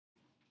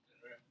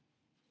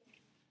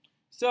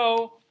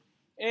So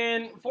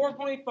in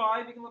 4.5,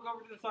 you can look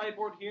over to the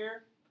sideboard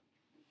here.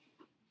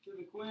 To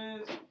the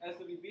quiz,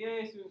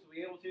 SWBA students will be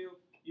able to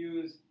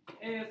use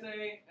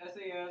ASA,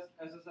 SAS,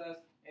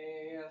 SSS,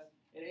 AAS,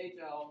 and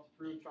HL to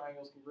prove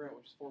triangles congruent,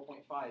 which is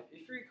 4.5.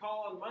 If you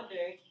recall, on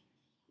Monday,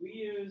 we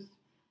used,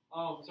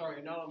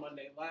 sorry, not on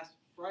Monday, last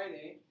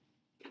Friday,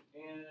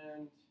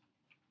 and,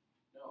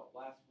 no,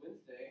 last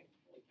Wednesday,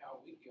 holy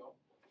cow, a week ago,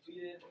 we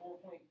did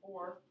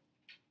 4.4,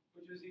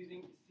 which was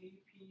using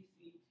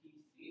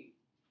CPCTC.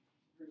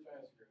 Prove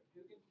triangles congruent.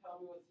 Who can tell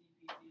me what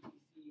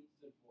CPCTC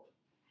stood for?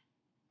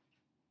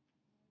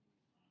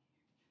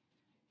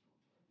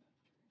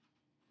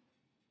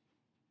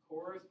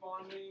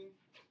 Corresponding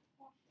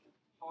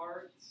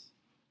parts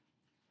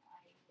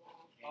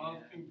of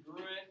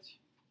congruent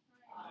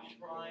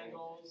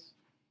triangles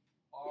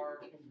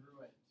are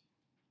congruent.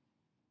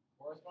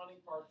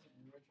 Corresponding parts of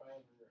congruent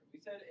triangles are congruent.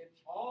 We said if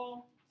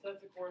all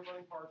sets of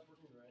corresponding parts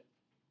were congruent,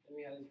 then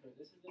we had this congruent.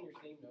 This is in your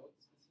same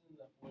notes. This is in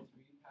the 4.3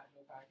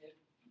 note packet.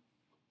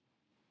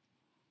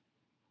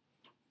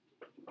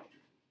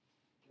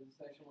 There's a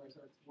section where it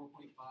starts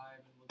 4.5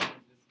 and looks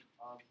like this,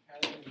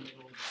 kind of in the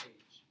middle of the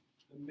page.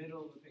 The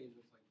middle of the page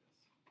looks like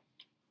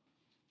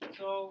this.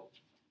 So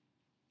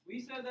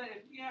we said that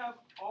if we have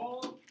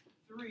all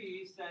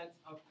three sets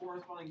of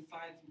corresponding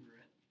sides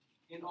congruent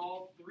and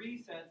all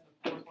three sets of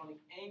corresponding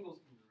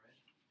angles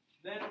congruent,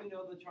 then we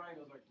know the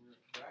triangles are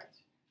congruent, correct?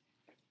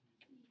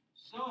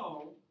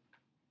 So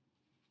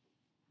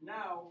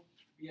now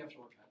we have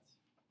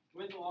shortcuts.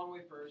 We went the long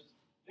way first.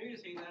 Don't you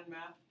just hate that in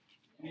math?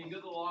 When you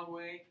go the long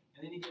way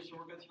and then you get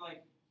shortcuts, you're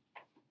like,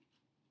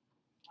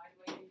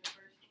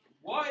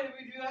 why did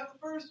we do that the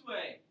first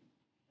way?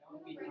 That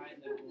would be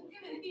behind the rule.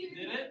 Did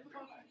it?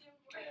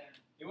 Yeah.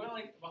 It went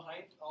like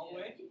behind all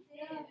the way?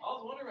 I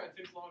was wondering why it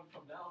took so long to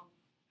come down.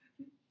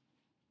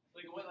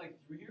 Like it went like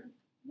through here?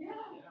 Yeah.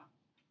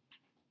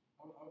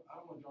 I don't want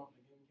to drop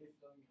it again in case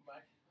it doesn't come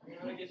back.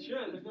 I mean, it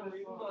should. There's no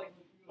reason. Like,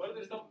 what if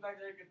there's something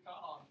back there that gets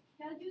caught on?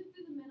 Gotta do it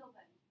through the middle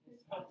then.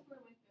 Because that's where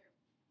it went through.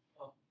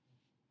 Oh.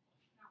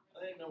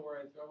 I didn't know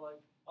where I'd go. I'm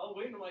like, I was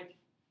waiting. I'm like,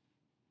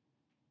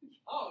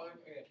 oh,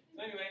 okay. So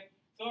anyway.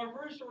 So our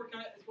first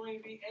shortcut is going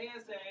to be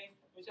ASA,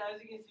 which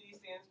as you can see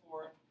stands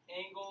for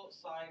angle,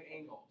 side,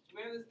 angle. So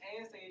we have this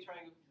ASA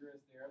triangle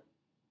congruence theorem,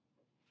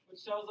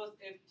 which tells us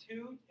if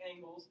two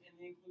angles in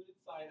the included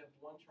side of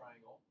one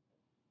triangle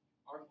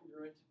are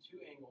congruent to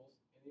two angles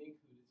in the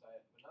included side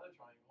of another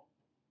triangle,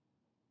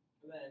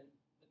 then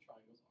the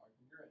triangles are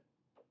congruent.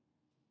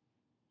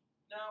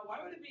 Now,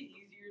 why would it be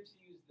easier to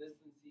use this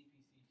than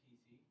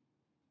CPCTC?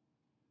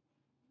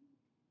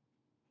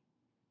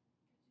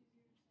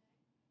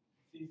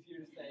 It's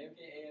easier to say.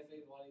 Okay, ASA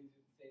is a lot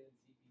easier to say than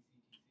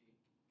CPCTC.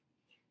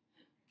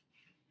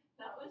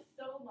 That was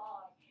so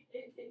long.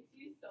 It takes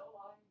you so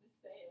long to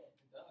say it.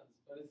 It does,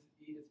 but it's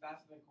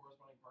faster than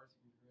corresponding parts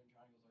of congruent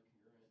triangles are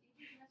congruent.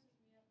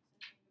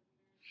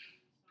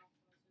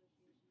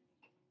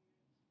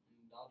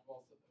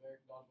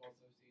 American Dodgeball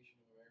Association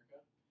of America.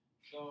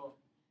 So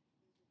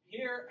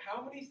here,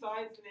 how many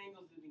sides and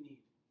angles did we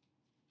need?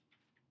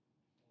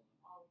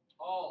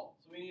 All.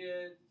 So we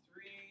needed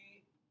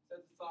 3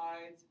 sets of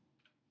sides,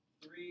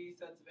 3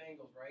 sets of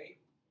angles, right?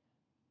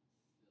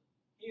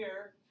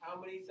 Here, how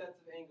many sets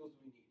of angles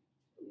do we need?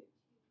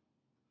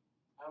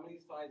 How many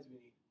sides do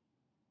we need?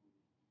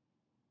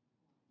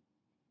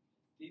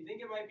 Do you think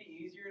it might be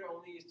easier to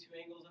only use 2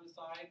 angles on a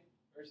side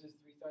versus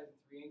 3 sides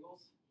and 3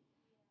 angles?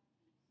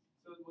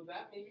 So would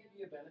that maybe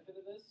be a benefit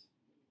of this?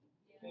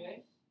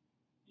 Okay.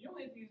 You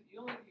only have to use 2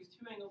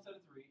 angles instead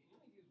of 3. You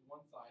only have to use 1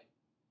 side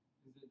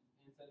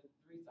instead of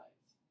 3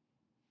 sides.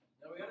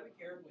 Now we got to be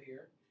careful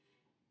here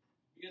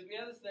because we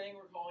have this thing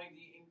we're calling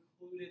the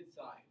included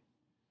side.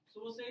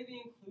 So we'll say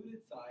the included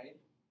side.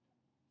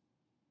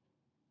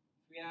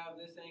 We have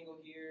this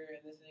angle here and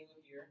this angle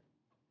here.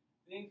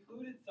 The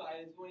included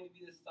side is going to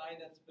be the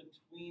side that's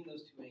between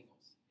those 2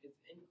 angles.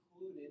 It's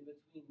included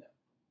between them.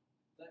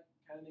 Does that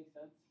kind of make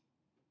sense?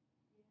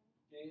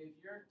 Okay, if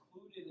you're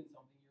included in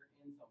something, you're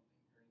in something.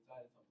 You're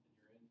inside of something.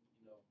 You're in,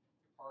 you're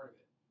part of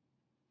it.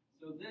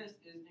 So this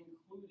is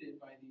included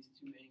by these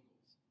 2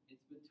 angles.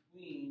 It's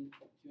between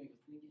 2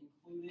 angles. Think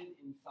included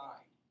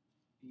inside.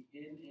 The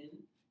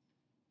in.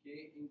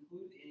 Okay,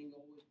 include the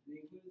angle with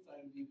the included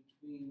side would be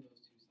between those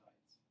 2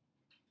 sides.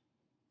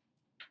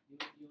 You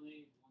only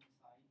need 1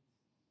 side.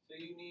 So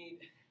you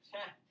need.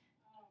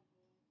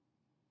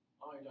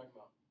 Oh, you're talking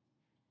about.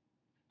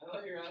 I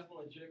thought you were asking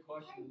a legit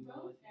question. And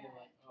I was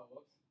like, oh,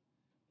 whoops.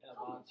 Yeah,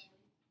 launch.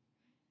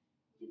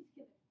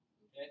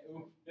 Okay,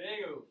 oof,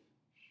 big oof.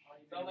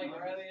 Sound like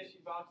Riley if she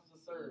boxes a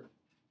serve.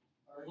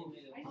 I just do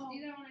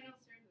that when I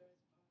don't serve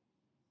those.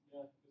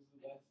 Yeah, this is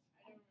the best.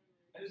 I don't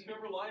remember. I just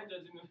remember line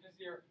judging this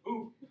year.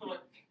 Oof. I'm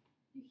like,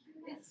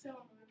 It's so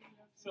annoying.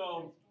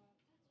 so,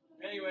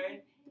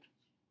 anyway.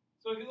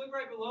 So if you look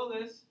right below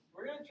this,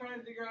 we're going to try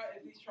and figure out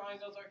if these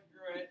triangles are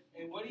congruent.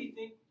 And what do you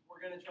think we're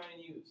going to try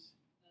and use?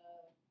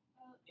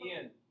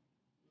 Ian.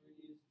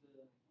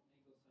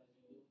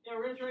 Yeah,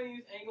 we're going to try and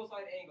use angle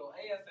side angle,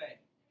 ASA.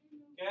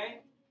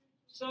 Okay?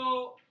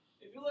 So,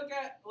 if if you look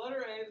at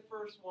letter A, the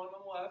first one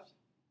on the left,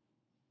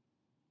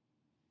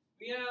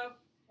 we have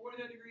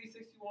 49 degrees,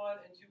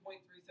 61, and 2.3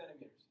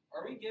 centimeters.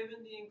 Are we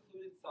given the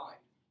included side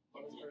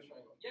on this first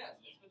triangle? Yes,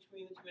 it's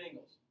between the two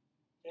angles.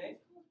 Okay?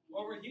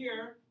 Over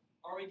here,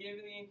 are we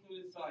given the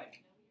included side?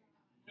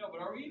 No, but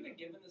are we even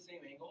given the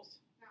same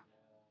angles?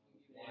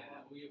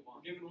 Yeah, we get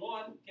one. We're given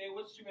one. Okay,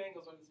 which two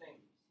angles are the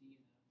same?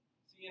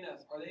 C and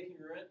S. Are they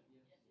congruent?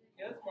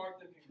 Okay, let's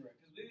mark them congruent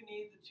because we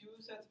need the two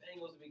sets of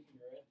angles to be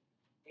congruent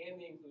and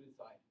the included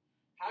side.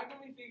 How can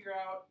we figure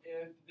out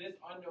if this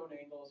unknown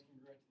angle is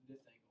congruent to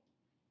this angle?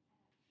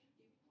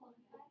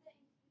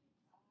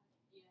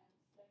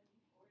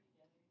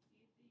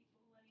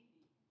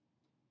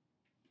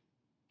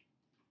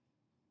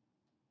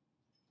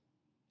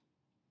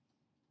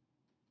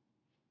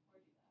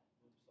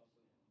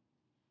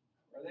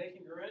 Are they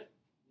congruent?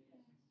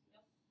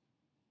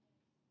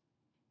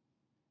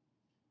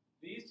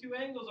 These two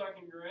angles are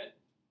congruent.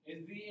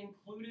 Is the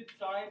included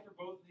side for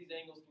both of these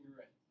angles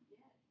congruent?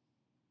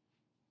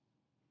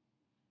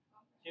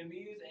 Can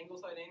we use angle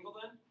side angle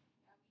then?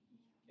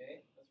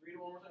 Okay, let's read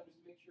it one more time just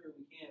to make sure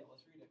we can.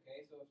 Let's read it,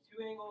 okay? So if two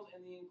angles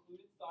in the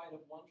included side of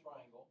one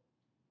triangle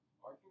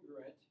are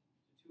congruent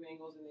to two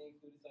angles in the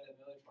included side of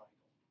another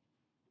triangle,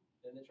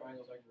 then the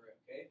triangles are congruent,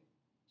 okay?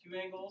 Two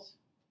angles,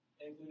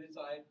 included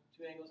side,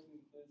 two angles in the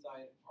included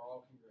side are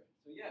all congruent.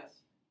 So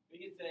yes, we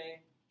could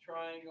say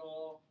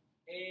triangle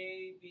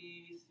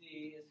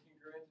ABC is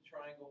congruent to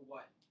triangle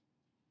what?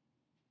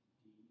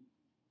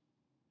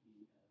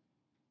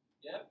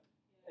 Yep.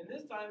 And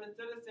this time,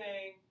 instead of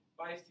saying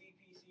by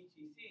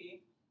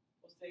CPCTC,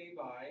 we'll say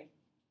by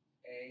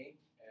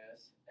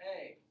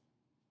ASA.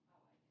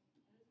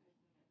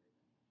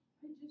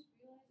 I just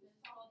realized it's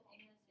called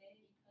ASA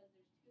because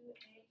there's two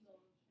angles and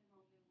only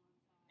one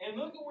side. And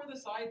look at where the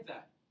side's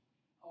at.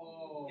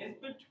 Oh.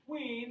 It's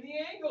between the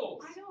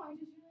angles. I know, I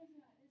just realized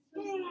that.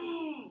 It's so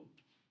Boom!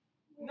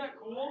 Isn't that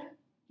cool?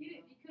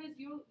 Get it? Because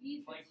you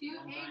need It's like two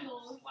one giant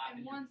angles slap and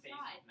in your one face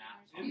side. with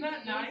math. There's Isn't two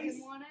that A's nice?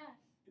 and one S.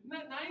 Isn't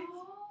that nice?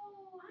 Oh,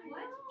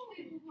 What?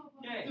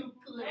 Okay.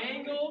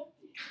 Angle,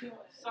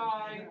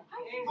 side,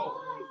 angle.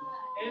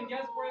 And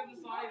guess where the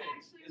side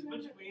is? It's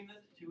between the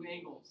two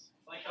angles.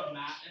 It's like a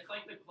math. It's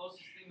like the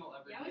closest thing we'll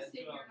ever Yeah, I was get to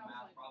sitting a here and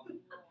I was math like, problem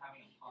for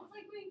having a It's pun.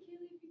 like when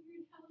Kaylee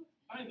figured out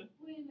Kinda.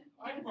 when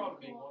I can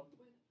probably make one.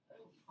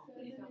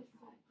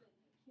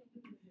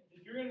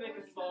 If you're gonna make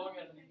a song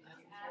out of these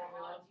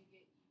formula,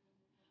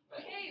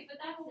 Okay, but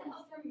that's to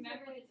help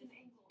remember it's this. an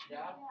angle.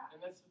 yeah, and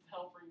that's to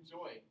help bring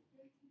joy.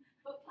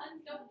 But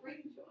puns don't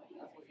bring joy.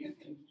 That's what you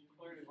think. You're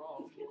clearly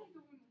wrong.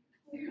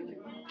 Clearly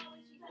wrong.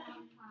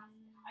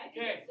 I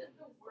think Okay. it's just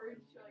the word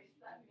choice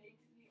that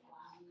makes me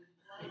laugh.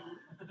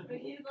 Like, when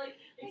he's like,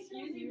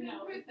 excuse you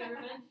now, it's the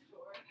revenge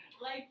tour.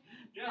 Like,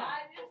 Yeah,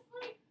 that is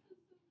like,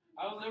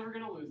 I was never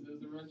gonna lose. It was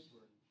the revenge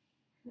story.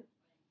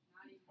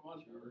 Not even. Come on,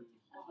 Trevor.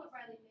 that's what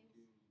Riley thinks.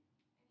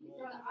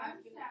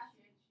 I'm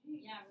sassy.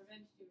 Yeah,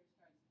 revenge tour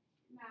starts.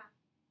 Math.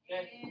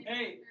 Okay.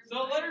 Hey,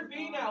 so letter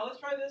B now. Let's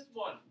try this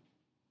one.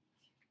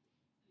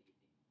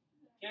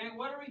 Okay,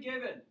 what are we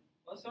given?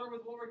 Let's start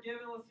with what we're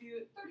given. Let's see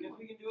if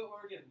we can do it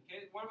what we're given.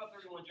 Okay, what about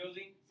 31,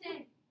 Josie?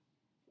 Same.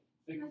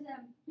 Six. As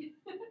them.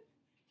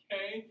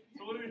 Okay,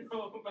 so what do we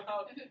know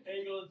about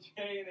angle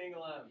J and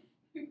angle M?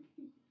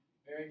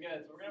 Very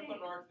good. So we're gonna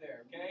put an arc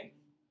there. Okay.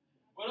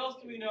 What else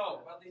do we know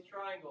about these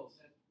triangles?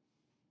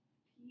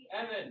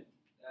 Evan.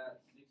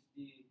 That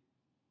 60,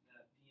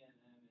 that PNM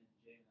and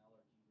JNL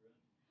are congruent.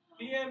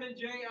 PM and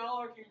JL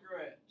are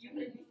congruent. You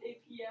heard me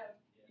say PM.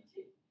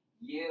 Yeah.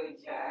 You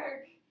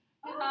jerk.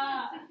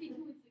 Ah. 62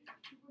 and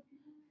 62.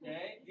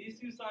 Okay, these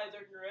two sides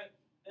are congruent.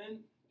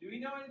 And do we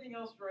know anything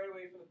else right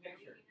away from the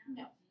picture?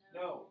 No.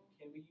 No.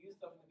 Can we use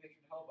stuff in the picture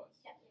to help us?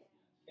 Yes.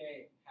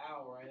 Okay,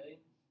 how, Riley?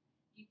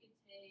 You could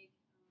take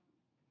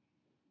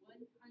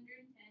 110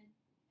 and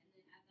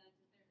then add that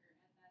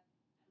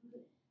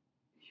to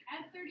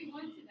add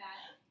 31 to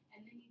that,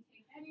 and then you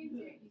take that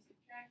answer and you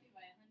subtract it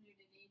by 180,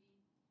 and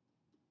then you get an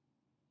answer.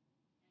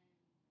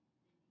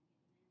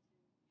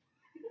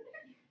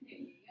 There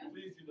you go.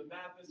 Please do the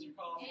math, Mr. And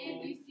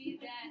Constable. you see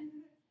that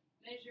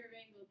measure of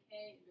angle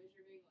K and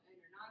measure of angle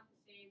N are not the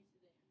same, so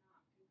they are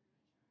not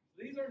congruent.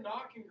 These are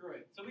not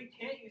congruent. So we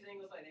can't use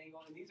angle side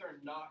angle, and these are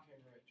not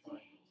congruent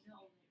triangles.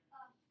 No, they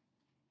are.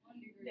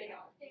 1 degree. They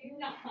are. They're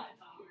Not.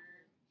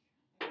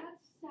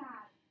 That's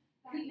sad.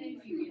 That That makes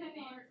makes me me get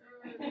an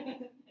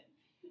answer.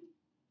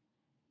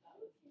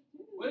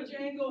 Which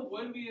angle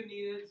would we have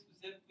needed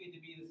specifically to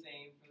be the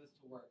same for this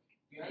to work?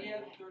 We already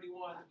had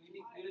 31. We'd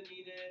have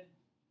needed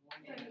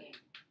 110.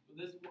 So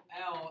this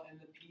L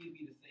and the P would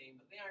be the same,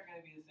 but they aren't going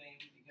to be the same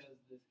because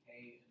this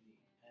K and the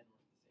N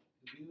weren't the same.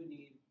 Because we would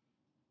need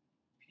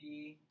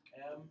P,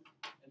 M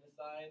in the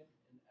side,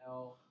 and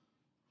L,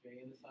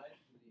 J in the side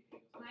for the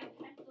angle My side.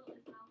 pencil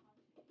is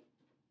malfunctioning.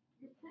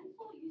 Your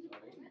pencil uses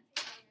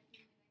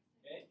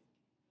Okay.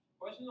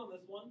 Questions on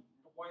this one?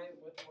 Why it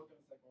wouldn't work on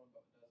the second one,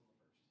 but it does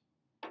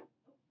on the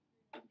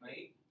first?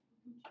 Right?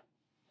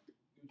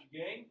 Gucci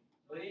gang?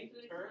 Lee?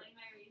 Turn?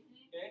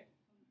 Okay.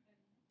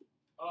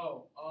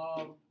 Oh,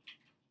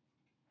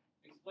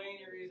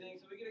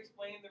 could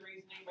explain the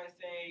reasoning by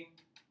saying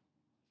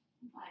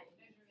Measure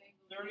of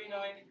angle.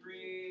 39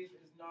 degrees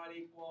is not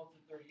equal to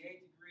 38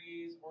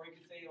 degrees, or you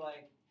could say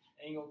like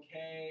angle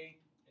K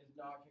is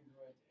not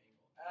congruent to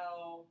angle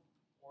L,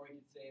 or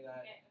you could say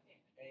that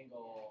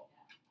angle,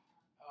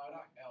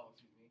 not L,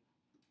 excuse me.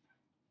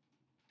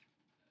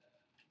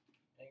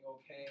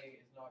 Angle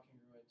K is not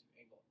congruent to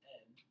angle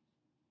N.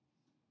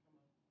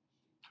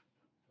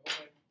 Come on.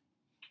 Go away.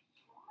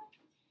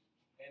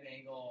 And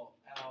angle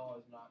L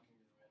is not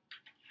congruent to angle.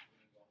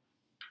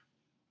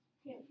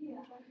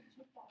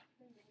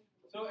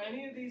 So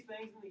any of these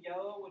things in the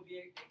yellow would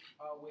be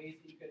ways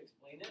that you could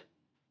explain it.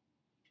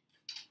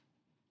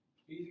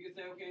 You could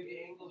say, okay, the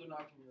angles are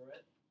not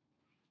congruent.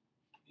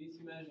 These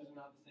two measures are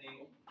not the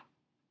same.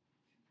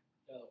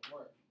 That'll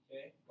work.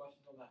 Okay?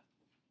 Questions on that?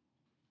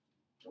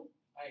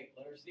 Alright,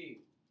 letter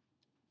C.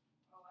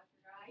 Oh, I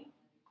forgot.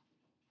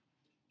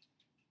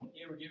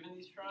 Okay, we're given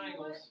these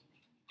triangles.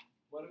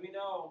 What do we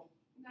know?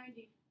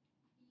 90.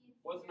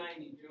 What's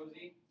 90,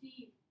 Josie?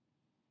 D.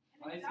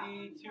 I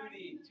see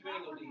 2D, two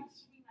angle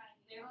Ds.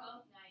 They're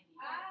both 90.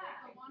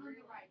 The one on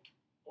the right.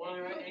 One on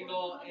the right,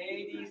 angle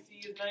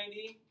ADC is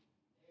 90.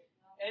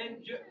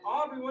 And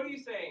Aubrey, what are you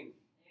saying?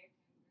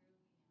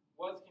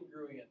 What's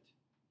congruent?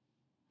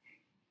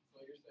 That's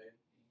what you're saying.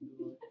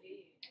 Angle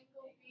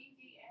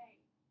BDA.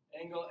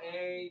 Angle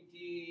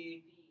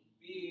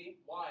ADB.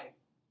 Why?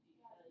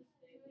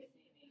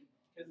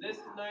 Because this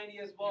is 90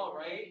 as well,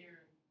 right?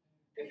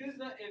 If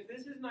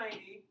this is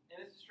 90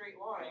 and it's a straight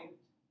line,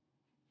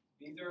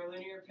 these are a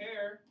linear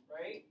pair,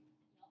 right?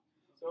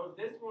 So if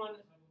this one,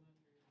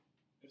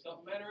 there's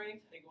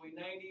supplementary, they go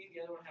 90, the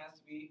other one has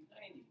to be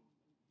 90.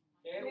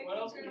 Okay, what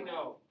else do we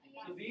know?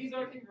 So these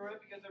are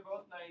congruent because they're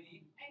both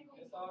 90.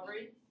 Miss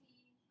Aubrey?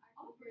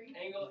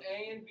 Angle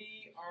A and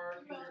B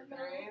are congruent,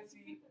 or A and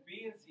C,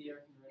 B and C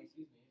are congruent,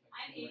 excuse me. If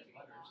I I'm can do Adrian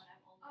right now, letters.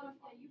 and I'm only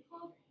Yeah, you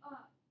called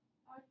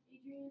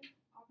Adrian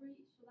Aubrey,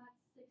 so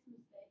that's 6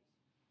 mistakes.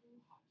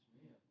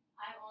 Man.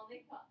 I'm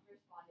only responding to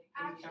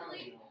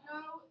Actually,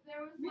 no,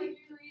 there was like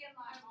 3 in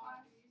last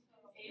class.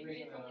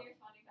 Adrian's only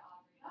responding to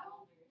Aubrey. I'm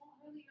No,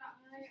 only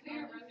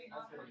really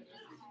not. That's what it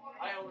is.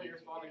 I only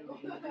responded to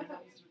you.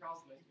 Mr.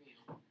 Carlson makes me.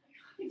 I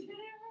did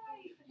it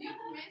right. You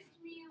missed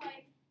me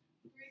like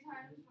 3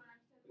 times when I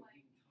said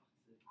like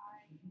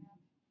I am.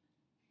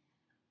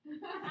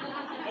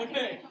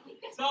 Okay,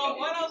 so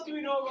what else do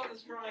we know about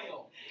this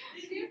triangle?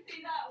 Did you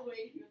see that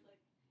way? He was like,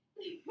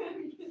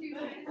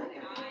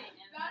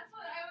 That's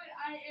what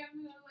I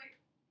am like.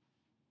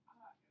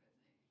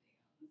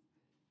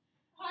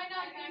 I'm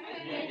not gonna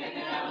say anything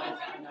else. why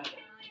not gonna say anything else?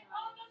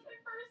 Oh, that's my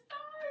first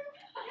time.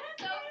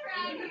 So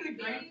proud Isn't of it a you,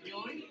 great baby.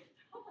 feeling?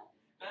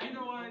 Now you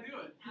know why I do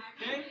it.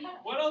 Okay,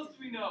 what else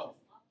do we know?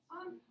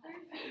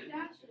 There's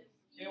dashes.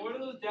 Okay, what do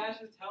those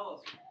dashes tell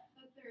us?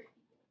 That they're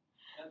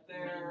That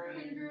they're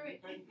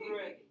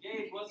congruent.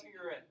 Gage, what's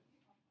congruent?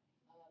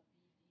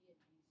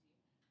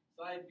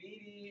 Side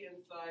BD and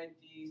side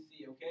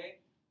DC, okay?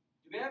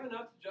 Do we have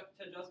enough to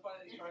justify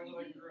that these triangles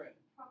are congruent?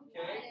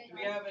 Okay, do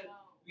we have it?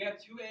 We have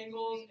 2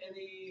 angles in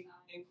the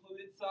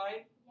included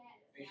side.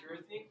 Make sure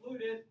it's the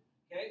included.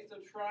 Okay, so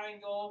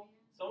triangle.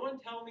 Someone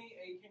tell me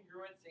a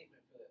congruent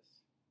statement for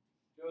this.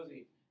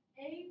 Josie.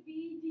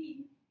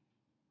 ABD.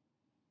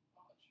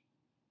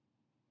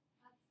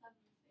 That's 7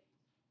 mistakes.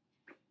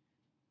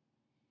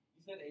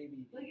 You said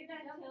ABD. Look at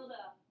that tilde.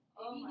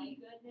 Oh my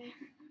ABD. goodness.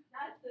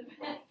 That's the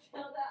best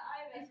tilde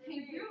I've It's ever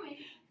seen. congruent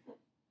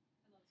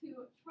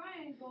to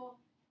triangle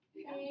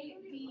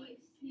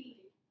ABC.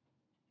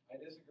 I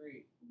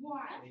disagree.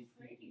 Why? I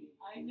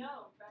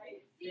know,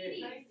 right?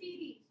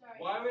 CD, sorry.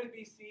 Why would it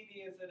be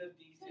CD instead of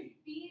Because DC?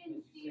 B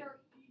and C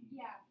are,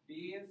 yeah,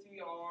 B and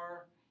C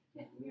are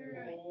you're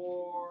right.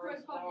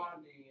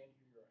 corresponding and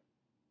congruent.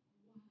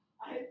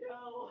 I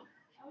know.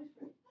 That was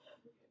great.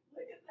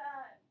 Look at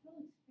that.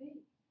 That looks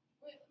fake.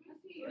 Wait, let me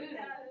see. Look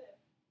at it.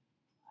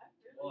 I'm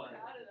really What?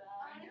 proud of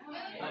that.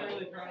 I'm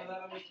really proud of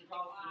that. I'm Mr.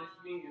 Carlson. Nice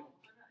to meet you.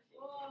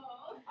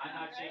 Whoa. I'm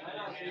not shaking I'm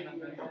not my shaking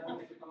hand. your hand.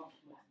 Mr.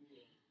 Carlson. Nice to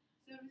meet you.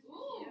 So does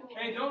Ooh. you.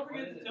 Hey, don't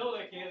forget the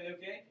tilde, Kaylee,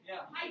 okay?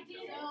 Yeah. I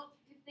did. So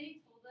if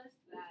they told us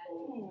that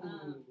Ooh.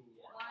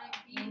 line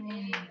B and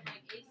A and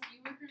like AC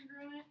were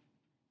congruent,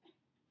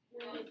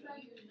 would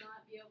you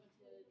not be able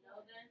to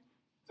know then?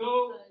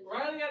 So,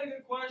 Riley got a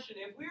good question.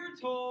 If we were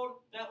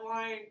told that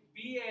line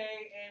BA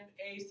and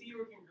AC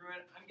were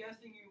congruent, I'm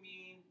guessing you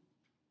mean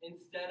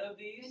instead of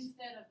these?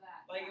 Instead of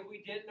that. Like if we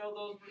didn't know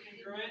those were We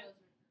didn't know congruent, those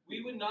were we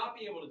would not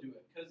be able to do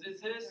it. Because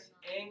is this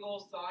angle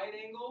side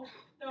angle?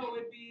 No,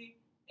 it would be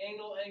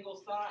angle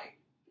side.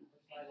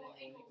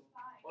 angle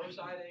side. Or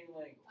side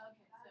angle angle.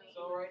 Okay,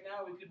 So right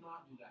now we could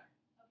not do that.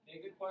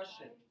 Okay, good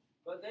question.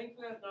 But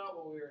thankfully that's not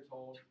what we were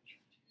told.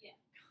 Yeah.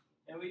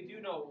 And we do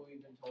know what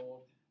we've been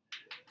told.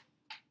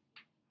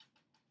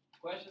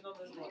 Questions on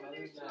this one other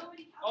than that?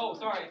 Oh,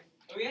 sorry.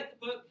 We have to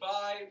put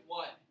by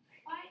what?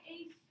 By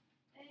ASA.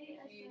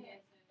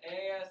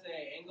 ASA,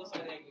 angle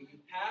side angle. You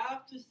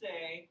have to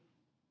say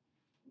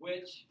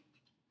which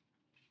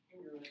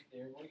congruent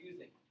there we're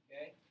using.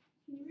 Okay?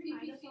 Can you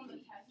remind us on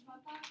the test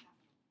about that?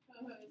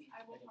 those. I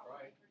will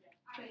probably forget.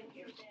 I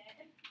forget.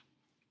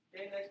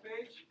 Okay, next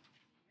page.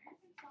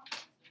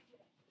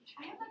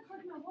 I have that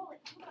card in my wallet.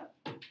 Hold up.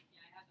 Yeah, I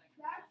have that.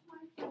 That's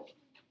my phone.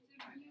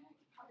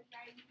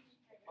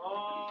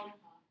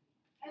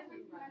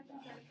 Everything I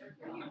do is for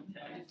you.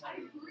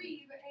 I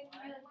breathe and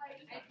you're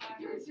like,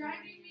 you're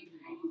driving me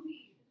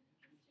crazy.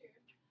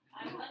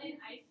 I want an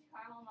iced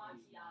caramel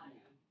macchiato.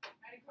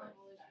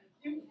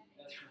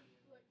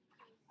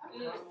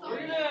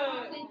 We're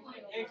gonna,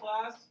 hey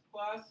class,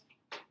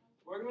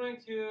 we're going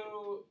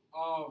to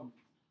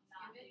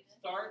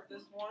start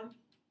this one.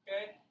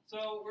 Okay,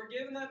 so we're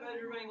given that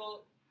measure of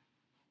angle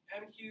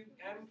MQP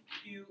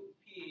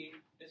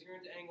is equal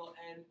to angle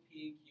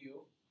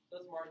NPQ. So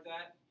let's mark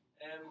that.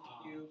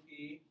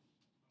 MQP is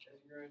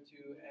equal to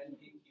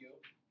NPQ.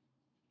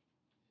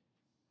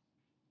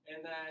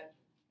 And that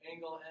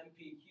angle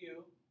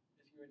MPQ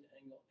is equal to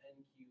angle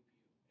NQP.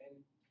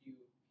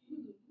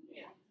 NQP.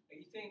 Yeah. Are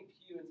you saying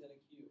Q instead of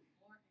Q?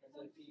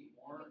 Instead of P.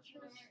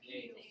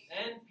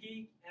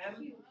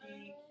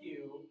 MPQ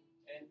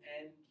and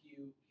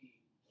NQP.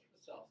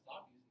 So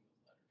stop using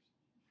those letters.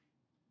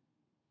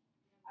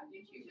 I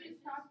think you should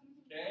stop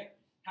using Okay.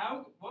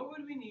 What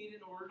would we need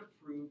in order to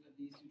prove that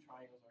these two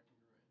triangles are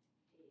congruent?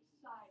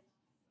 sides.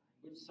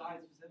 Which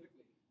side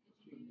specifically?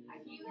 QP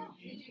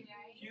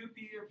QP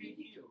or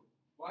PQ?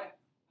 What?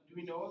 Do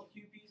we know if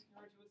QP is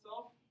congruent to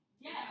itself?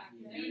 Yes,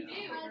 Yeah. we do.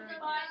 Yeah.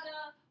 By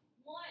the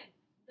one.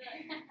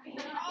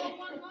 They're all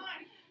one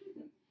line.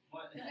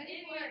 What? Is that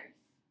It it works.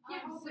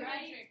 Yeah, Oh,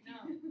 symmetric.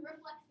 No.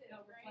 Reflexive,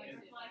 No, right?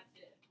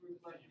 Reflective.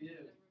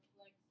 Reflective.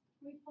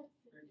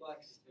 Reflexive.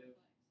 Reflexive.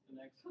 The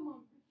next. Come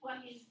on,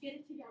 reflex.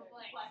 Get it together.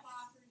 Flex.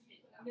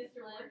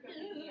 Mr. Work of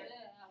the Year.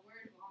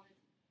 Word vomit.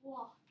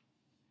 Whoa.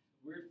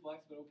 Weird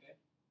flex, but okay.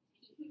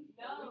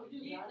 No,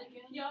 he always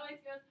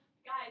goes,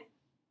 guys,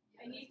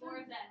 I need more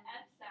of that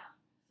F sound.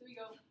 So we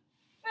go,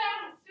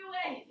 fast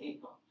away.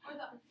 Or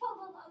the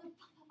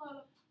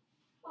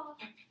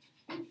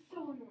it's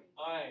so annoying.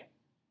 Alright.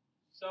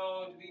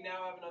 So do we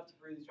now have enough to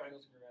prove these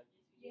triangles congruent?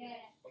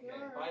 Yes. Okay.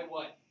 By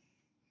what?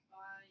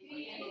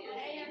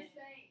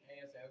 ASA.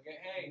 ASA. Okay.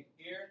 Hey,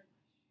 here.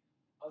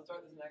 Let's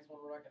start this next one.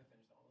 We're not gonna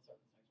finish that one. Let's start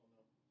this next one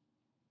though.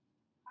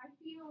 I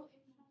feel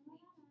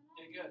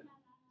Okay, good.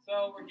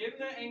 So we're given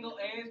that angle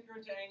A is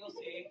congruent to angle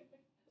C.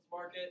 Let's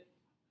mark it.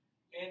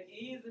 And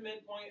E is the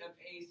midpoint of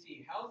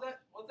AC. How's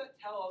that? What's that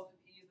tell us if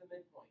E is the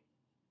midpoint?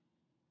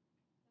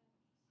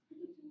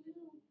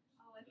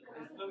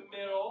 It's the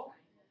middle.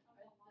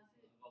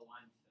 Of a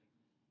line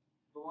segment.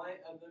 The line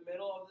of the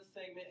middle of the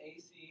segment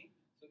AC.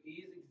 So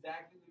E is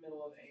exactly the middle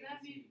of AC. That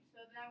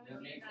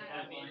would makes mean that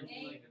that line A,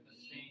 like the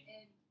E, same.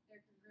 and they're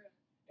congruent.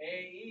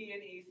 AE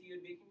and EC would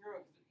be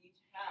congruent because each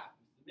half.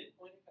 It's the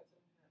midpoint that cuts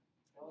it in half.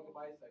 Kind of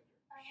like a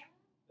bisector.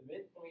 The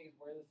midpoint is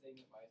where the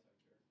segment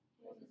bisector.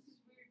 Well, this is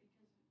weird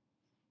because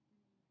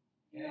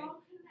Okay.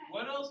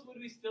 What else would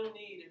we still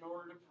need in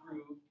order to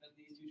prove that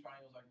these two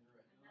triangles are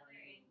congruent? Another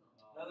angle.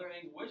 Another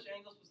angle. Which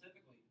angle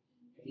specifically?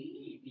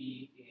 AEB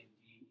and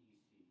DEC.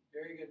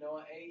 Very good,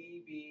 Noah.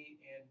 AEB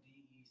and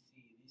DEC.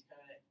 These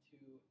kind of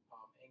two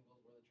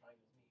angles where the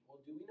triangles meet. Well,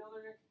 do we know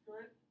they're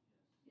congruent?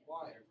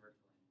 Why?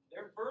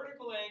 They're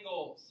vertical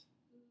angles.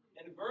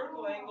 They're vertical angles. And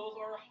vertical angles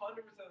are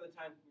 100% of the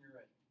time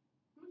congruent.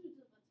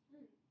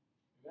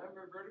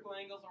 Remember, vertical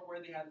angles are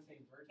where they have the same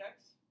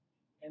vertex,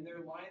 and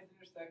their lines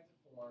intersect to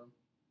form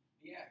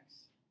the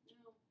X,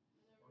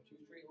 or two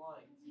straight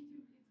lines.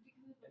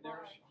 And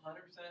they're 100%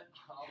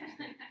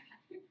 opposite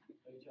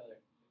of each other.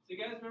 So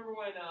you guys remember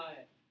when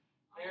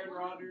Aaron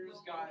Rodgers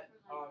got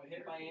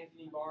hit by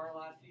Anthony Barr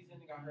last season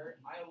and got hurt?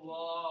 I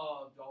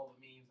loved all the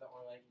memes that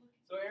were like,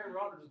 so Aaron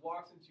Rodgers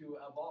walks into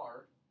a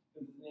bar,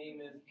 because his name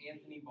is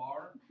Anthony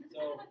Barr,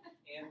 so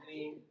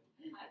Anthony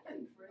I've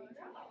been pretty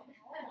proud.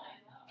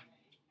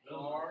 Those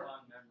are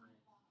fun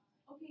memories.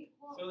 Okay,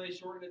 well, So they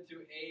shortened it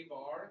to A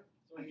bar.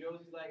 So when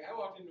Josie's like, I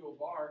walked into a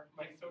bar,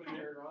 I'm like, so did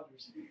Aaron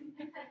Rodgers. Dude,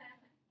 that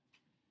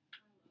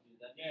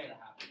Okay. needs to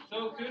happen.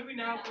 So could we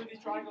now prove these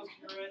triangles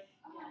congruent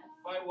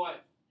by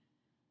what?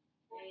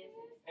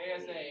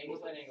 ASA, angle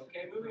side angle.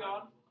 Okay, moving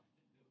on.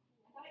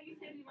 I thought you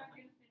said we weren't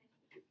going to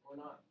finish. Or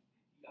not.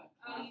 You got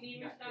Oh, you mean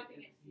we're got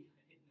stopping hit it?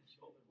 in the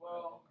shoulder.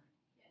 Well,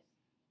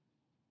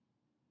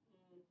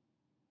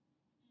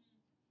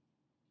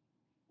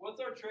 what's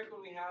our trick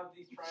when we have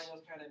these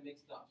triangles kind of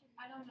mixed up?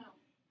 I don't know.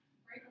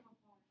 Break them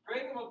apart.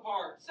 Break them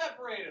apart.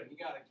 Separate them. You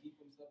gotta keep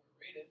them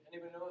separated.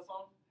 Anybody know that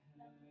song?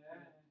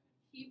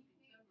 keep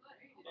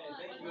Okay,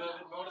 thank you,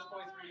 Evan. Bonus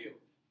points for you.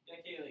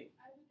 Yeah, Kaylee.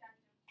 I have a dad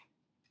joke.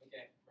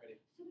 Okay,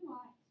 ready. So do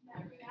I.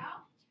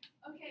 Now?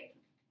 Okay.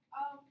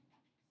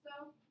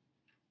 So.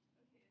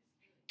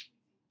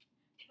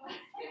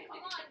 Okay,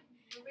 Come on,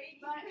 we're waiting.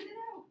 But,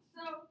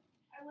 so,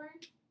 I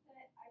learned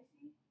that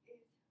icy is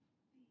the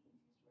easiest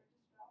word to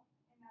spell,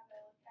 and now that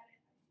I look at it,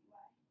 I see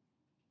why.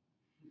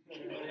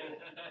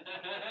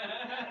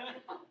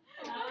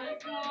 That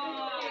was the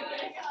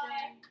stupidest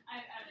thing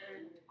I've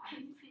ever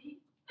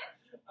seen.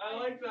 I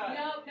like that.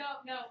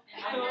 No.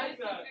 I like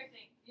that.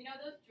 You know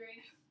those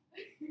drinks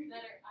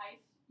that are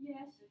ice?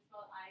 Yes. It's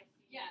spelled ice.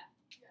 Yeah.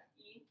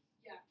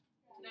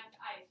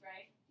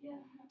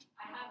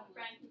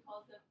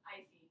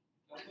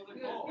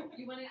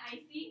 you want an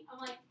icy? I'm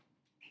like,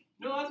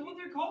 No, that's what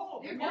they're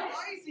called. They're They're called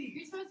not. icy.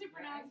 You're supposed to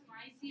pronounce them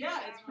icy.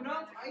 Yeah, it's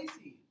pronounced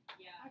icy.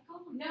 Yeah. I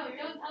call them no,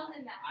 don't tell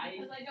him that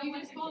because I don't You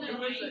want just him called to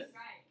it know ice. it's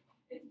right.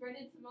 It's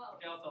Brendan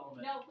Simone. Okay, I'll tell them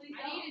it. No, please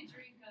I don't. need a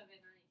drink of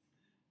an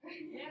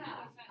ice. Yeah,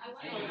 I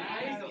want No, an it's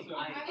ice.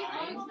 icy.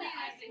 Honestly,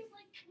 I ice think is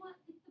like what?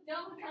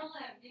 Don't tell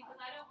him because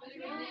I don't want it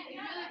to really,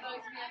 it really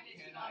bugs me if it's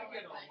Can not I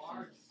get a like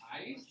large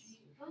ice?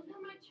 Those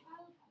are my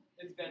childhood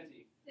It's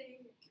venti.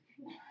 things.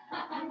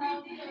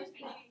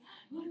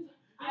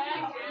 I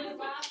actually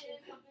laughed at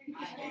something.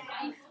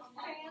 Ice.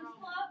 Sam's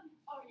Club?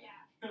 Oh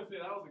yeah. See,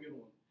 that was a good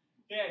one.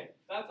 Okay,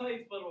 that's how you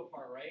split them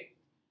apart, right?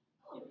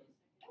 Oh,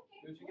 okay.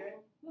 Gucci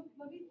gang? Let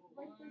me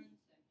write this. One second.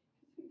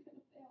 I'm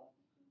gonna fail.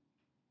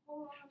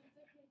 Hold on, it's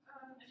okay.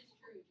 That is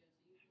true,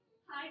 Josie.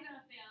 I'm gonna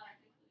fail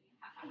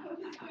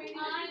ethically.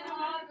 I'm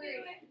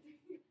Aubrey.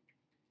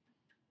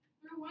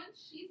 For once,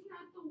 she's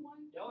not the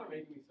one. Y'all are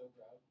making me so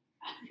proud.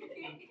 And it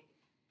hasn't even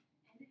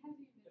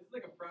been This is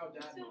like a proud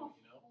dad Still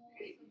moment, you know? a whole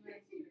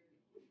semester.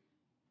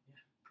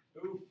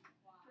 Oof.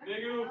 Wow.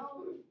 Big oof.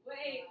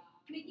 Wait,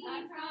 Mickey,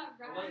 that's not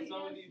right. Unless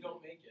some of you don't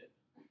make it.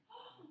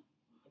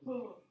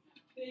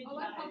 Big oh,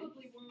 I yikes.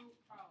 probably won't.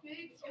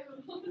 Big So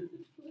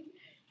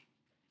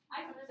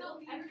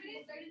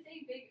everybody started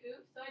saying big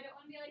oof, so I don't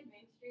want to be like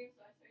mainstream,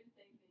 so I started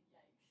saying big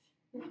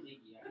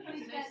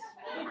yikes.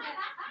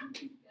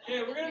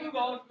 Okay, we're gonna move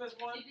on from this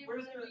one. We're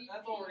just gonna,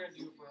 that's all we're gonna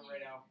do for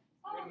right now.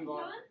 We're gonna move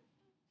on.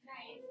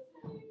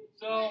 Nice.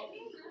 So,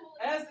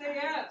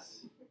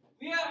 SAS.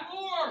 We have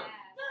more.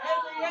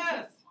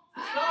 SAS.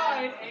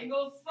 Side,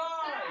 angle,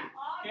 side.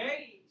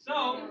 Okay?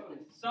 So,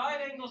 side,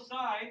 angle,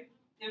 side.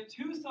 If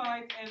two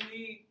sides and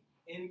the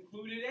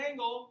included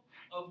angle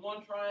of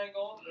one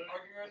triangle are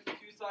congruent to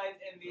two sides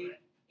and the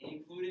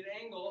included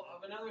angle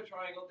of another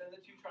triangle, then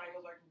the two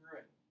triangles are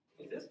congruent.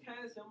 Is this kind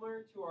of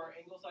similar to our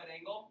angle side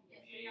angle?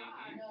 Yes, they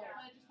are. No,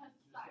 it just has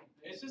to side.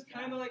 It's just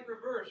kind of like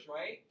reverse,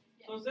 right?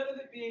 So instead of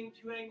it being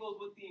two angles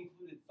with the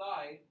included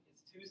side,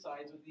 it's two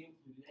sides with the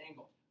included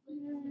angle.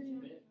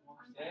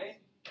 Okay?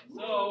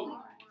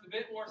 So, it's a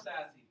bit more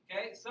sassy.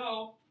 Okay?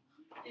 So,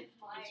 It's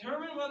mine.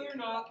 determine whether or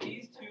not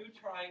these two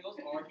triangles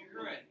are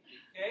congruent.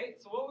 Okay?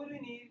 So what would we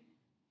need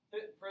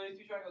for these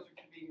two triangles to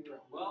be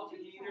congruent? Well, we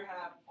can either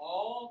have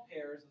all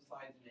pairs of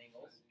sides and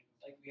angles,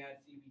 like we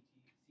had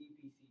CPCTC.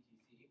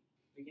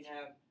 We can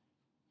have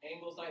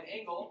angle, side,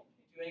 angle,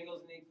 two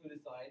angles in the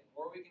included side,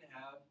 or we can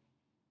have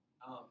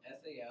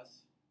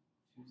SAS,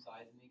 two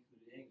sides in the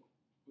included angle.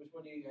 Which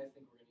one do you guys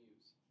think we're going to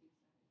use?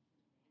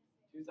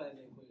 Two sides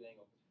in the included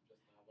angle, because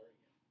we're just now learning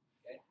it.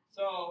 Okay?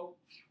 So,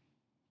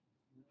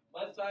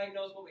 let's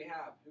diagnose what we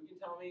have. Who can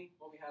tell me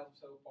what we have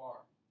so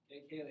far?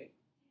 Okay, Kaylee.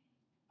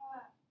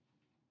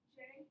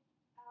 J,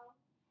 L,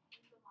 is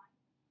the line,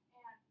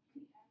 and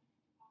P, M,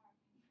 R.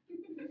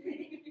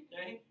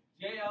 Okay?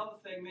 JL, the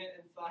segment,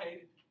 and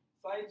side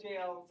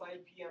JL and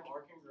side PM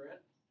are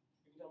congruent.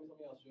 You can tell me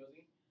something else,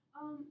 Josie.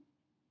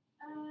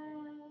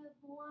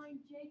 The line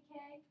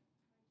JK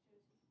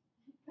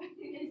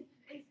is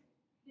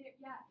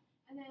yeah,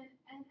 and then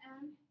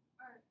NM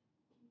or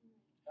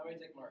How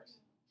many tick marks?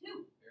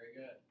 2. Very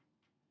good.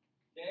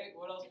 Okay,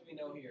 what else do we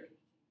know here?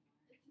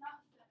 It's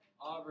not 7.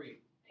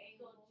 Aubrey.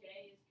 Angle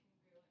J is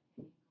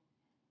congruent.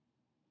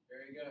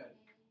 Very good.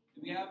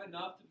 Do we have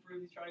enough to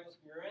prove these triangles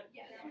congruent?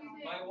 Yes.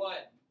 By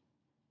what?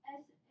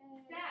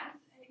 SAS.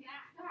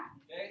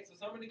 Okay, so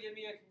somebody give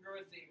me a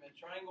congruent statement.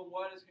 Triangle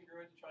what is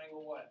congruent to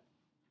triangle what?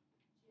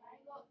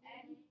 Triangle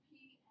NPM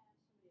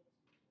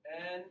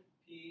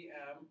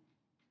NPM.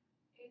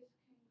 is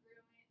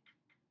congruent to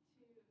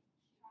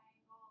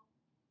triangle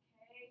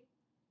K.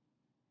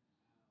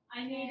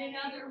 I need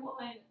another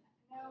one.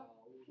 No,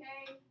 K,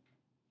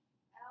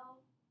 L,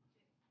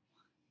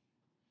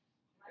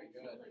 Very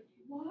good.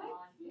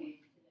 What? You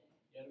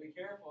gotta be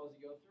careful as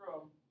you go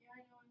through them. Yeah,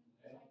 I know. I'm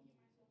Okay.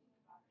 psyching myself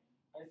about it.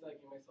 I'm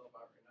psyching myself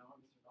out right now.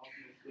 I'm Mr.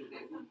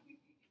 Falcon.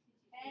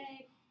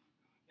 Hey.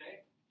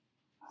 Okay.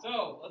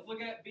 So let's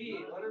look at B.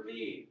 Letter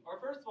B. Or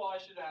first of all,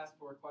 I should ask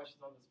for questions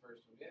on this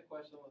first one. Do we have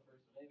questions on the first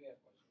one? Anybody have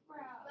questions?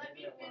 Let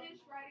me finish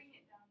writing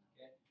it down.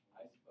 Okay.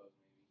 I suppose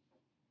maybe.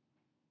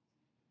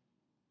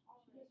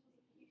 This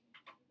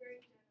was very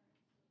generous.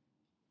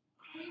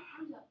 Hey,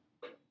 thumbs up.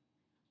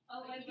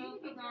 Oh, I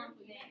vote the wrong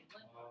thing.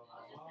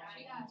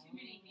 She got too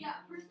many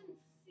Yeah, hands. person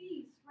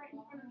C's right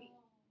in front of me.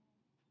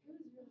 It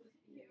was really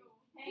cute.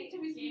 Hey, It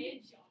was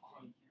Gage, cute.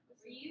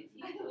 were you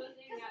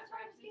T-posing that That's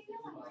why I was breakfast getting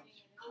this yellow. morning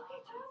in the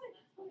Okay, office?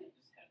 Thomas.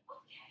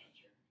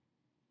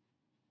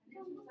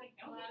 Like,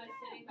 when I was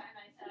sitting by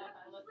myself,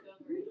 I looked over.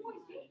 Read and what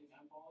was you like,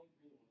 I'm falling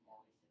through the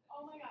wall.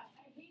 Oh my gosh,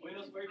 I hate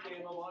Buenos it. Aires,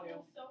 I no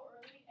audio. so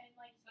early and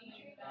like Something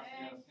teaching about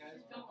Yes, and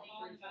guys, don't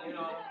fall in You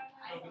know,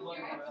 I good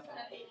luck you're with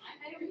that. upsetting.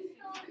 I was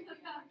still in the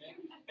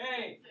bathroom.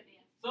 Hey,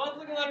 so let's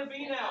look at letter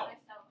B now.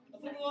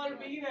 Let's look at letter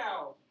B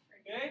now.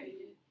 Okay?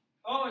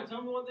 Oh, and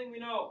tell me one thing we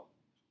know.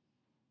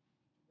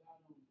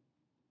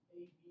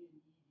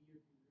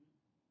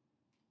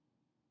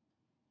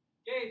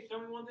 Gage, tell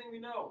me one thing we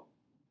know.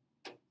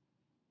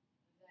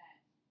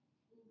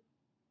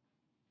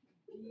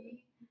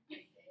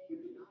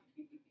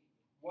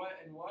 What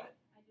and what?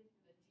 I did the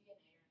DNA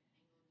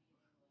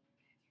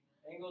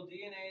Angle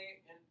D and A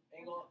and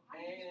angle A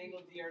and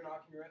angle D are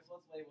not congruent,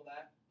 so let's label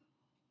that.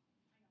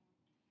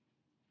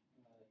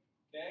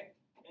 Okay?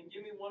 And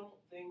give me one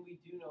thing we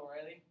do know,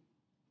 Riley.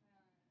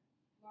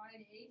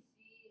 Line AC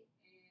and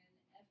FD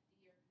are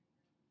congruent.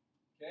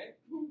 Okay?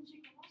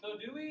 So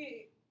do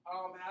we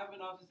have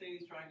enough to say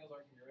these triangles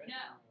are congruent?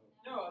 No.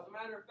 No, as a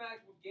matter of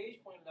fact, what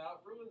Gage pointed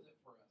out ruins it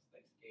for us.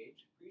 Thanks,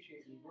 Gage.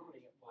 Appreciate you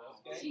ruining it for us,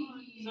 okay?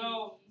 Jeez.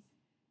 So,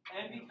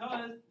 and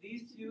because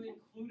these two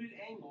included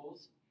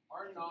angles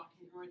are not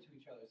congruent to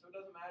each other, so it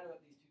doesn't matter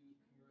that these two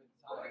congruent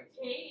Poor sides.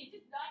 Cage,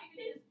 it's not even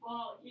his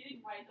fault. He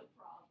didn't write the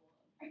problem.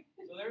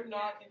 So they're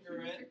not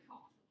congruent.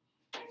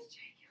 Where's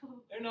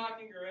Jacob? They're not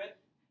congruent.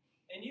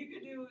 And you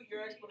could do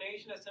your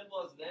explanation as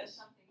simple as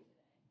this. Something today.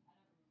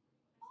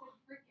 I don't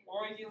remember.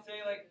 Or you can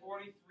say like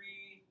 43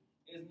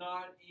 is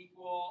not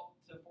equal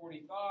to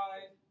 45.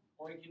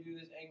 Or you can do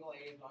this angle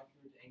A is not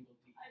congruent to angle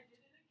D. I did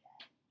it again.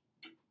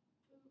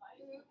 I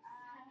should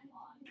have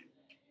on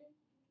today.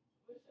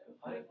 Wish I would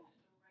have had to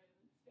write a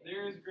mistake.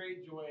 There is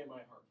great joy in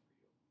my heart for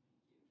you.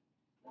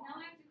 But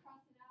now I have to cross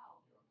it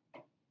out.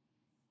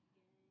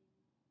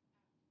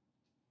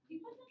 You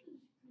put that in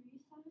the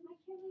grease on it? I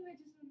can't believe I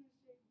just made a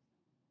mistake.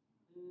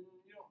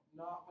 You don't,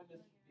 not when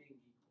this is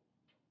being equal.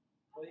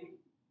 Well, you,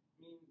 I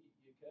mean,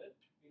 you could.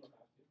 You don't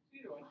have to.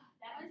 Either way.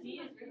 That D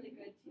is really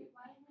good too.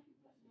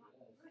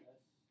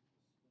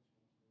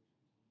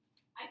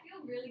 I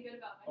feel really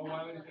good about my Oh,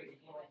 why would it calculator be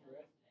equal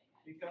today. accurate?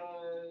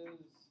 Because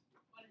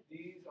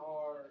these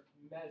are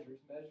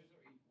measures. Measures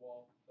are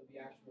equal, but the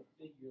actual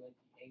figure, like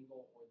the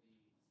angle or the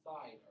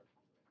side, are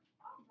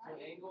congruent. So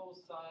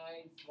angles,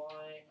 sides,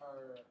 line,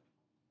 or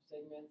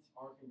segments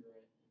are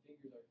congruent. And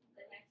figures are The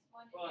congruent. next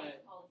one But-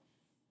 is called.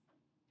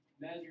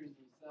 Measures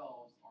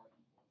themselves are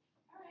equal.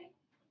 Alright.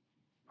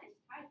 Nice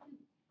try too.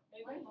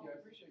 Hey, thank you. I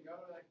appreciate it.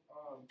 Got it like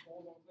pulls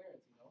on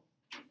clearance, you know.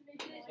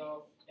 So, So,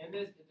 and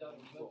this it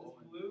doesn't. But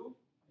this blue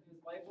and this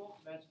light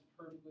bulb matches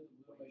perfectly with the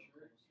blue of my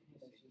shirt.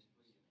 That's just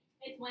pretty.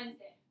 it's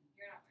Wednesday.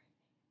 You're not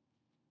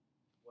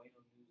wearing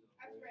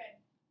That's red.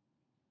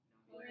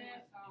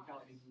 You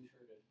can't be blue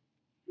shirted.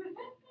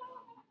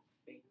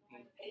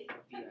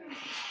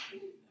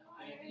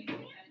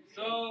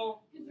 So,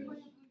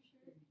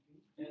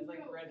 and it's like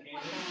red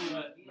handed,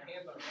 but my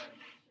hands aren't red.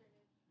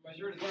 My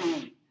shirt is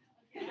pink.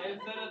 And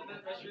instead of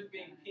my shirt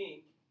being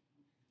pink,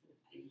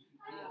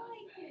 I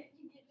like it.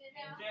 You get it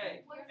now.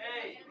 okay,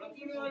 hey, let's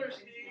look at letter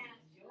C.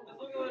 Let's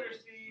look at letter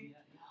C.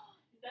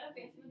 Is that a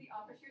fancy with the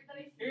opera shirt that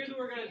I see? Here's what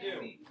we're gonna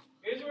do.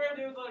 Here's what we're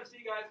gonna do with letter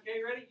C, guys.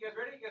 Okay, ready? You guys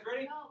ready? You guys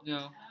ready?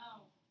 No.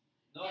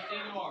 No, say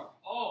no more.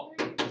 Oh,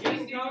 You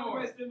can copy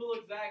my symbol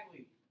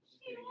exactly.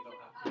 Just kidding, you don't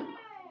have to.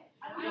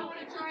 I don't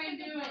want to try and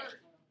do it.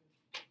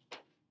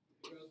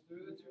 Goes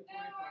through the 2.5,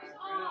 Errors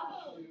right up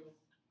off. to,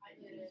 I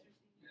did it.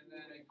 and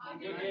then it I comes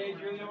did Good, Gage.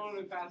 You're the one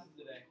who passes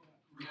today.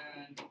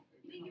 and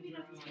You didn't give me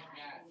enough like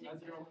that.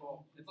 That's your own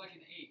fault. It's like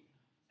an 8.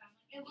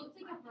 It looks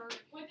like a bird.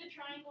 With the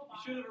triangle You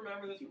bottom. should have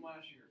remembered this from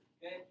last year.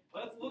 Okay,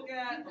 let's look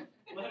at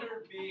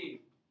letter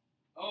B.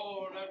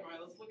 Oh, never mind.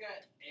 Let's look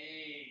at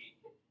A.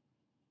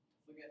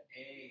 Let's look at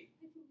A.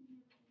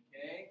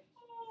 Okay.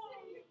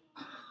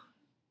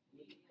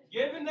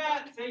 Given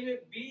that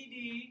segment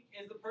BD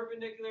is the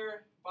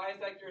perpendicular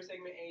bisector of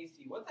segment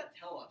AC, what's that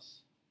tell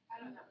us? I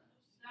don't know.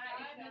 That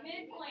is the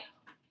midpoint.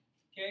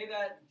 Okay,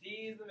 that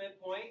D is the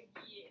midpoint.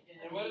 Yeah.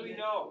 And what do we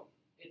know?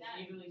 It's That-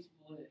 evenly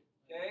split.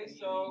 Okay,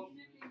 so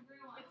It's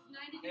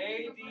 90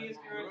 degrees. AD apart. is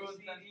congruent to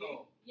CD.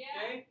 Yeah.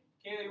 Okay,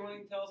 Kayla, you want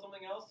to tell us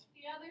something else?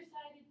 The other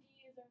side of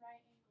D is a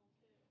right angle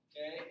too.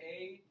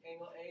 Okay,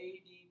 angle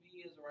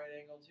ADB is a right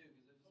angle too,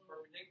 because if it's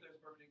perpendicular to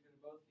both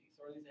these.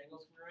 So are these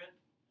angles congruent?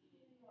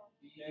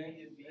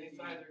 Okay, any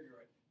sides are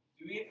congruent.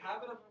 Do we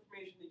have enough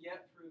information to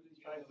yet prove these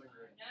triangles are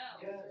congruent?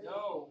 No.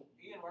 No.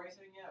 Ian, why are you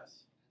saying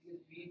yes? Because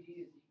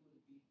BD is equal to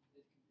B,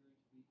 is congruent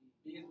to BD.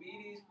 Because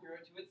BD is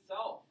congruent to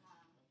itself. A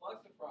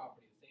flexive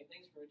property, the same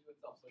thing's congruent to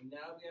itself. So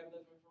now we have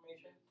enough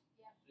information.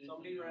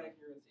 Somebody write a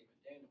congruent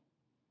statement. Daniel.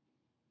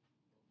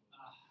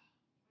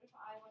 What if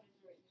I wanted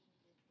to write this?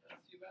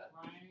 That's too bad.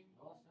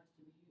 Triangle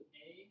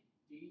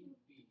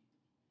ADB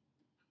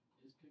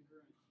is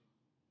congruent to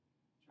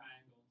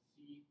triangle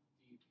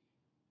CDB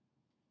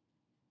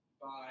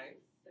By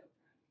So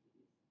proud of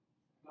you.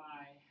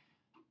 by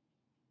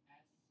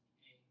SAS.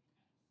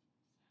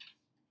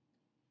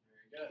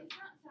 very good. It's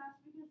not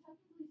SAS because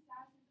technically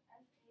SAS is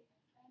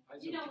SAS.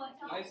 You know what?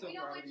 Tell I'm me, so we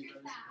don't proud want of you.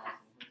 your That is sass.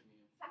 awesome. Listen to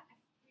you. SAS.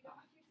 We don't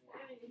want your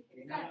SAS.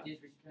 You're not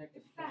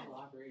disrespecting special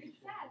operations.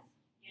 It's SAS.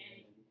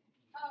 Yay.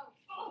 Oh,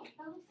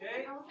 that looks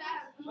Okay. like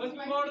SAS. Let's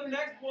move on to the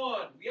next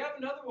one. We have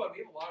another one.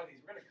 We have a lot of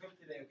these. We're gonna cook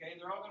today, okay?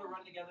 They're all gonna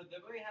run together.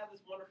 Then we have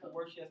this wonderful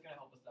worksheet that's gonna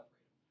help us separate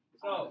them.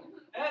 So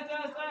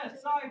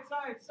SSS, side,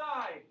 side,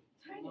 side,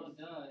 Well,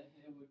 duh, it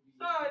would be.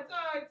 side,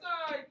 side,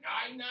 side.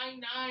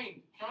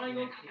 999.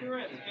 Triangle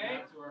congruent, okay?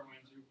 That's where I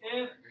went too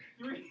If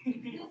far.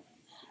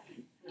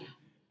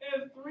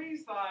 if three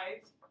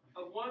sides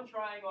of one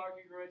triangle are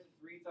congruent to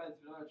three sides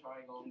of another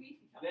triangle,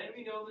 then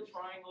we know the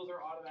triangles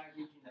are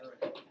automatically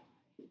congruent.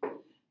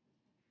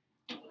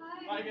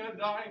 Hi, I'm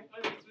dying.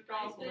 Hi, Mr.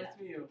 Cosmo. Nice to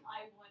meet you.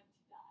 I want to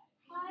die.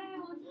 Hi, I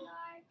want to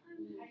die. I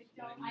didn't say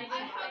it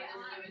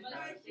was a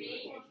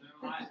mistake.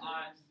 I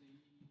honestly.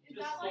 Is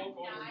Just that so like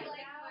cold. nine?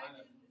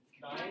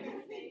 Nice.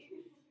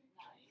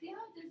 See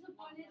how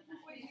disappointed this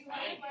Wait, is? you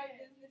like my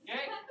business.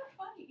 Okay. Kind of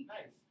funny.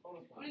 Nice.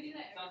 Bonus I want to do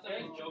that. Sounds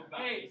Okay. like a joke about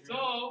Hey,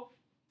 so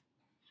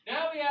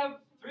now we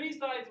have 3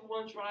 sides of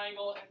one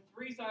triangle and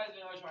 3 sides of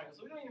another triangle.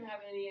 So we don't even have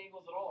any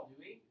angles at all, do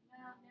we?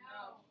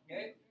 No.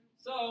 Okay.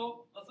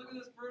 So let's look at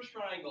this first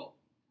triangle.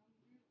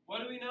 What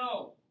do we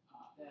know?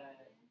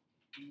 that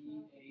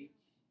EH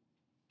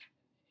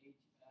and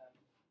HF are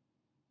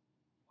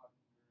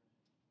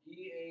congruent.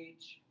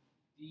 EH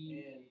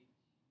and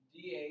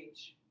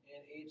DH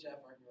and HF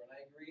are congruent.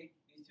 I agree.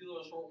 These 2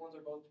 little short ones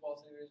are both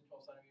 12 centimeters and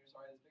 12 centimeters.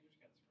 Sorry, this picture's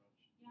kind of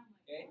scrunched. Yeah, I'm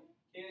like, Okay.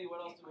 Kaylee, what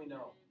else do we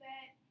know?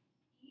 That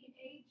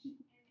EH and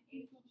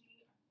HG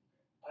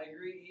I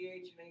agree.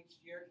 EH and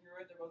HG are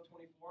congruent. They're both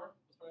 24.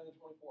 What's better than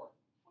 24?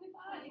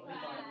 25. 25.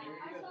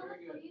 Very I good. saw Very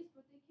the good. police,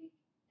 but they kicked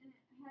and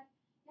it had.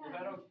 If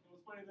I don't,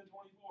 what's better than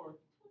 24? 25. If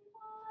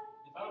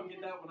I don't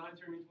get that when I'm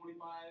turning 25,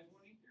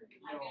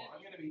 I'm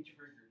gonna be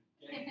triggered.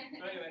 Okay.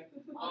 So anyway,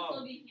 I'll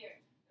still be here.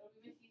 It'll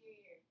be missing your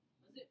ear.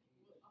 Was it?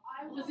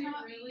 I Was will it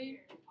not be really?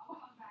 here.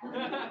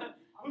 Oh,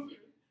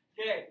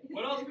 okay.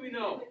 What else do we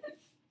know?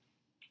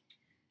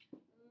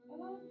 oh,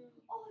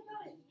 I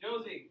got it.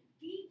 Josie,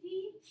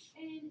 DD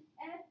and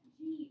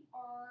FG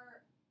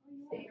are.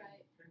 say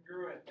right.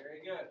 congruent.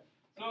 Very good.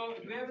 So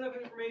do we have enough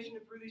information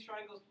to prove these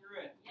triangles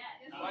congruent?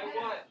 Yes. By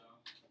what?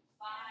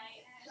 By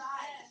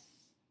Size.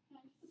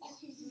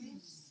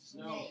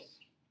 No.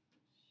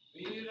 We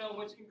need to know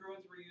which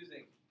congruence we're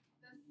using.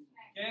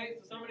 Okay,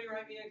 so somebody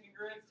write me a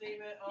congruent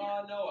statement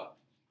on Noah.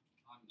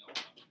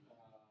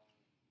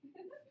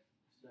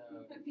 So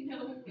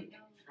No.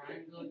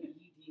 triangle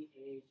EDH is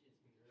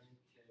congruent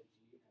to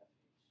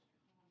GFH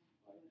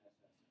by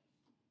SSS.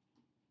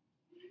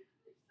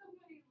 So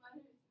many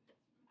letters.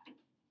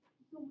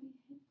 So many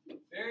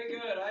hints. Very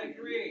good. I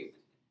agree.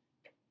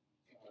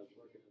 I was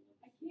working on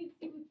I can't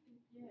see what the.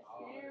 Yes,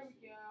 Oh, I there we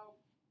see. go.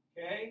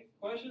 Okay.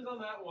 Questions on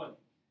that one?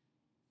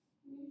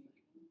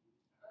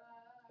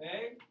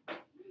 Okay.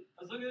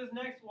 Let's look at this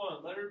next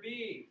one. Letter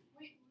B.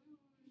 Wait.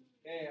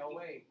 Okay, I'll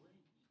wait. I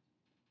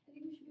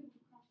think we should be able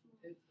to cross the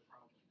line.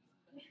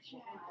 It's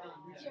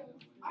probably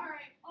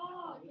Alright.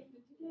 Oh,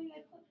 today I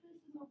put this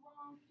in the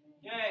wrong thing.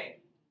 Okay.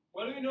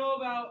 What do we know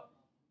about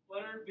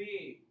letter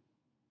B?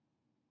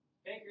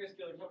 Pancreas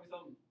killer, tell me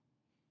something.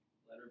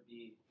 letter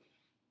B.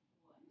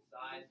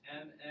 Side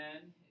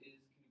MN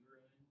is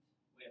congruent.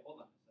 Wait,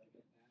 hold on a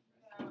second.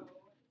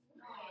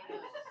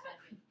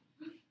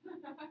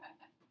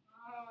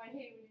 Oh, I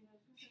hate when he does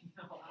this.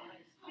 No, I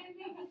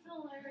think it's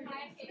hilarious.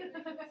 I hate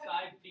when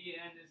side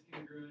PN is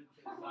congruent to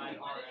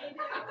side What RN. did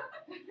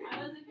he do? I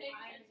wasn't paying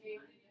I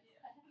attention.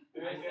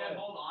 Very I said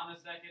good. hold on a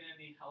second and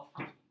he held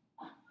on.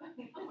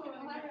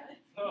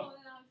 So,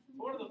 it's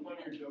one of the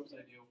funnier jokes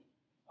I do.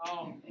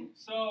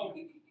 So,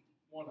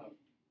 one of.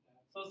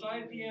 So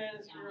side PN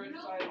is congruent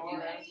to side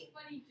RS.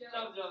 Funny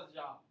Job, job,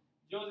 job.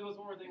 Josie, what's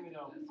one more thing we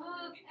know?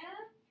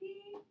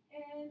 MP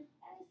and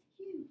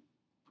SQ.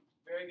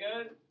 Very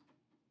good.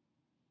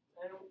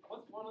 And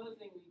what's one other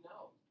thing we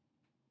know?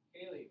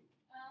 Kaylee.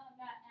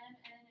 That MN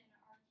and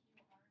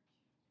RQ are.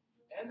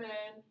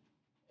 MN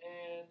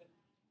and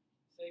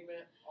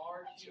segment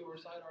RQ or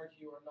side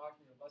RQ are not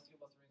congruent. Bless you,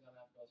 bless the rings on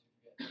half, bless you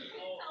forget.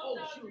 Oh,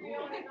 shoot.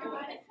 Oh my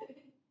god.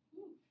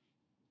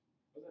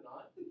 Was it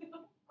not?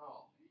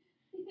 Oh.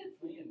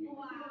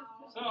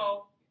 Wow.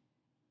 So,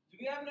 do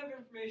we have enough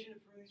information to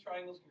prove these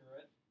triangles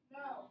congruent?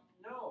 No.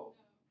 No.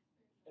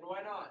 And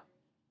why not?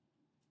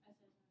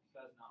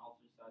 Says not all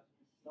three sides.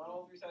 Not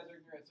all 3 sides are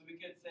congruent. So we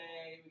could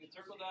say, we could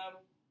circle them,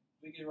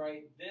 we could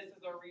write this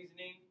as our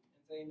reasoning and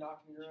say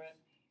not congruent.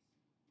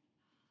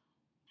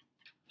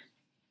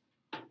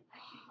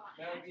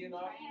 That would be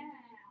enough.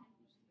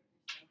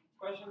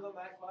 Questions on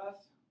that,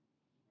 class?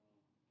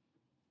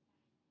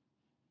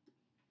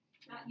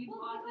 Not you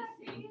bought the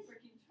same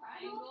freaking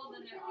triangle,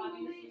 then they're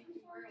obviously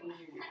congruent.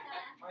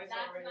 Hi, That's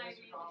sorry, my Mr.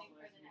 reasoning Coughlin, for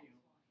nice the to meet next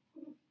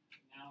you. one.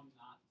 Now I'm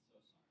not so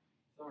sorry.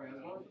 Sorry, I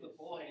was going for the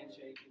full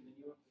handshake and then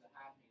you went for the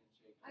half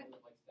handshake. I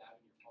was like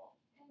stabbing your palm.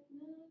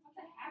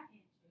 What's a half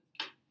handshake?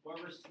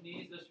 Whoever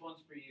sneezed, this one's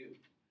for you.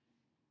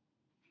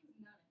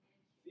 Not a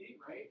handshake. See,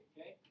 right?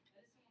 Okay. That is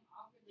someone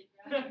awkwardly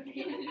grabbing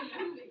your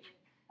hand and moving it.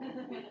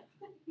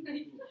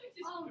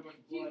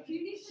 Do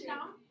you need to sit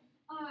down?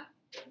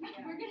 We're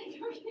gonna go get you.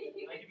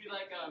 I could be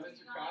like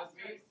Mr.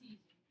 Crosby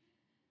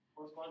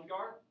or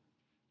SpongeGar.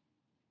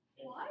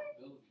 What?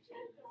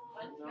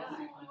 Let's No. go.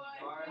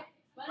 SpongeGar.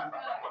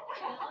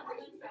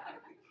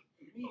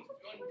 Me,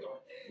 SpongeGar.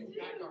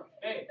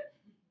 Hey,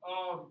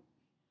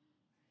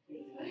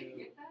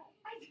 Get that?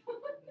 I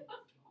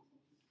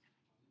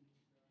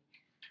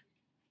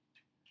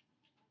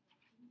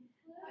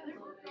don't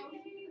know.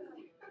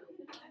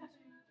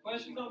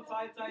 questions on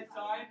side?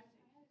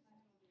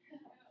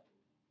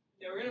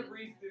 Yeah, we're gonna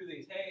breeze through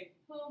these. Hey,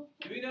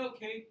 do we know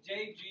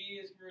JG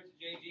is congruent to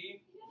JG?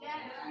 Yes.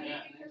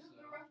 Yeah.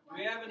 Do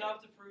we have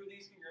enough to prove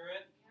these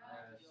congruent?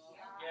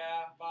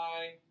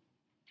 by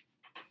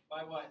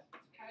what?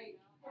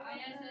 ISS.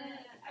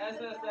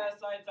 SSS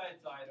side,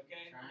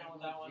 okay? We're done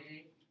with that one.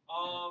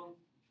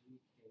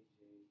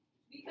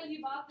 Because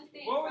you bought the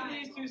same What would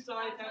these triangle. two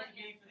sides That's have to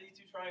what be for these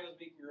two triangles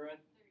to be congruent?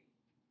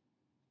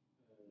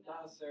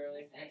 Not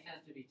necessarily. X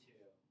has to be 2.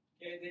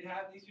 Okay, they'd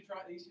have these two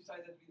sides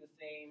have to be the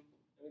same.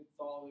 And we can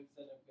solve we can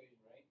set an equation,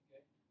 right?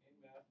 Okay. Okay,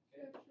 math.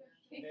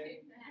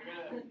 Okay.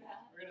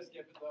 We're gonna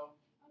skip it though.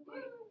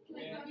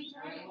 Can I be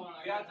trying?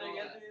 You have to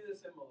do the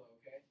symbol though,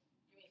 okay?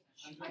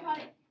 I'm I drawing got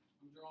it.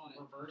 I'm drawing it.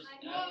 Reverse.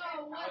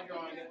 Whoa, what I'm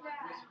drawing is it.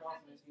 that? Just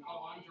cross it.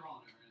 Oh, I'm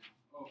drawing it right now.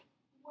 Oh.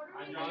 What are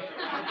I'm we drawing it.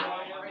 doing? I'm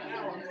drawing it right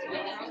now.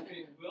 Trust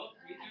me, we'll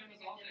be doing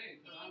this all day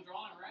because I'm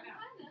drawing it right now.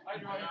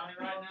 I'm drawing it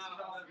right now.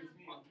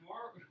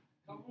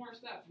 Couple more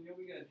steps and you'll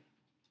be good.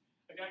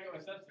 I gotta get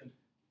my steps in.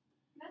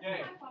 That's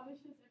Okay. what my father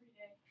says every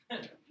day.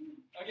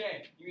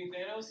 Okay, you mean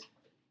Thanos?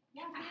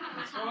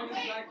 The strongest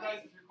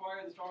sacrifice is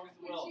required, the strongest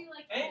the will.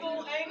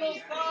 Angle,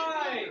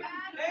 side!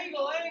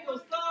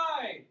 Angle,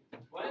 side!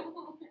 What?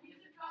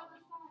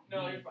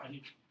 No, you're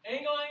fine.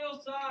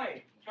 Angle,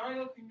 side.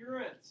 Triangle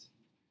congruence.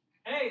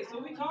 Hey, so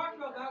we talked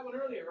about that one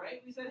earlier,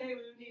 right? We said, hey,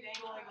 we would need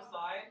angle,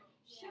 side.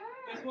 Sure.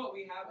 Guess what?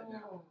 We have it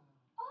now.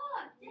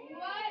 Oh, dang.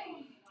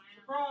 What?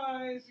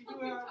 Surprise! We do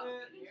have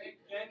it. Okay.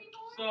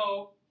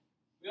 So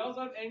we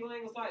also have angle,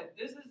 side.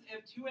 This is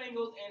if two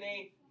angles and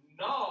a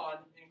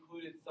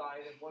non-included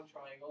side of one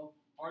triangle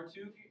are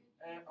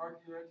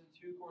congruent to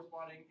two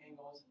corresponding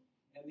angles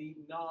and the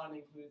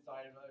non-included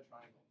side of another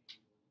triangle.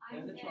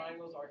 Then the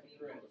triangles are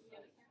congruent.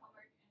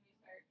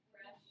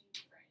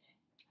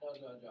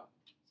 No.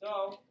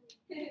 So,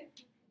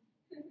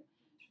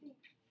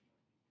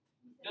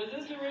 does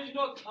this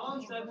original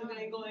concept of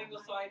angle,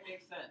 side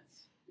make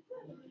sense?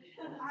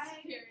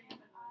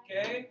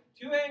 Okay,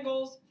 two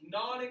angles,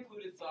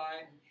 non-included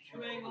side.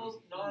 Two angles,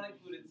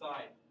 non-included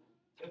side.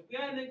 If we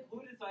had an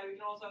included side, we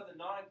can also have the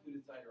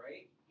non-included side,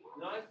 right?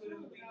 Non-included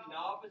would be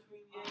not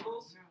between the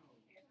angles.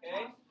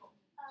 Okay?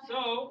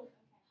 So,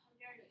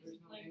 There's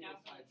no angle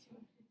side.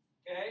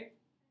 okay?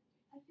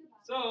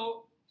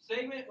 So,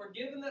 segment, we're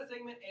given that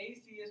segment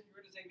AC is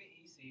congruent to segment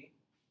EC.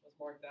 Let's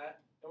mark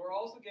that. And we're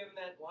also given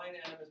that line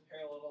M is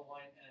parallel to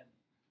line N.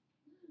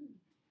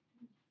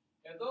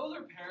 If those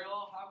are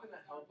parallel, how can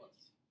that help us?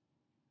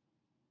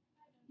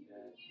 You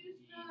can use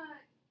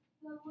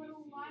the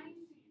little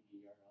lines.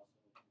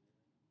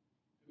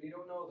 We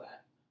don't know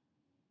that,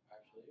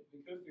 actually.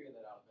 We could figure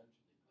that out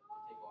eventually. It would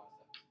take a lot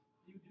of steps.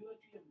 You do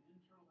it via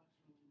internal,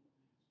 external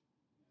limits.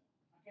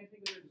 I can't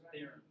think of it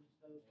exactly.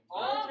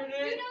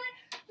 Alternate.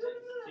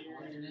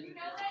 You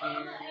know that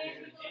angle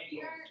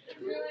here is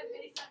really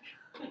based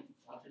on.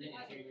 Alternate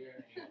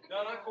interior.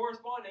 No, not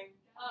corresponding.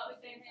 Oh,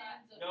 same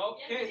side. No.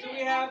 Okay, so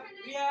we have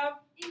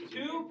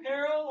two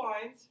parallel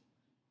lines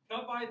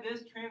cut by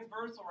this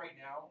transversal right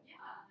now, Yeah.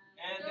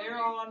 and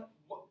they're on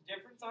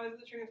different sides of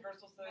the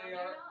transversal, so they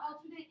are.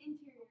 Alternate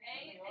interior.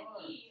 A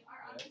and E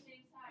are on the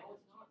same side.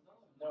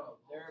 No,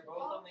 they're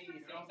both on the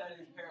same side of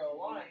these parallel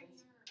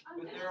lines,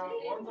 but they're on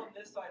one's on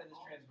this side of this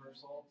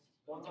transversal,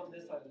 one's on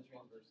this side of the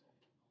transversal.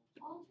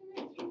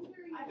 Alternate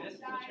interior. This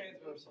is the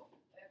transversal.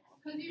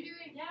 Because you're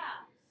doing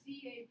Yeah.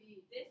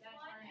 CAB. This That's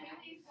one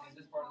right. Is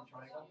this part of the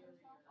triangle?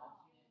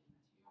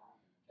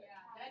 Yeah,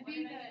 that'd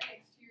be the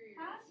exterior.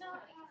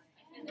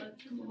 And then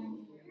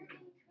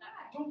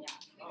Oh,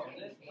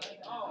 this.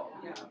 Oh,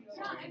 yeah.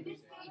 No, I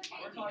missed the other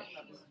We're talking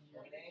about this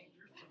point A.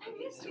 I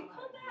missed you.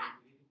 Come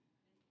back.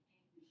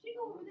 You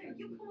go over there.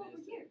 You come over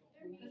here.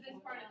 Because it's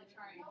part of the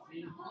triangle.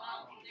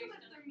 Well, okay, but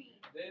they're me.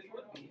 This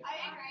would be. I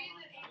agree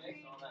that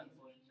Next.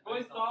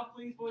 Voice off,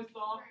 please. Voice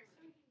off.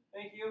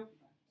 Thank you.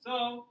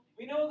 So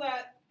we know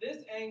that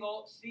this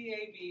angle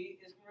CAB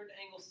is congruent to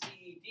angle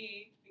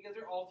CED because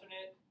they're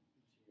alternate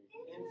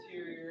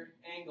interior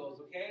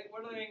angles. Okay.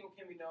 What other angle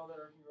can we know that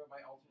are congruent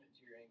by alternate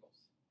interior angles?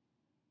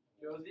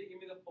 Josie, give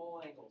me the full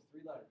angles.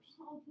 3 letters.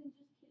 Alton,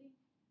 just kidding.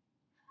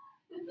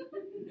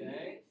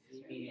 Okay.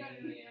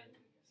 CBA and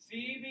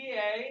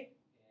CBA,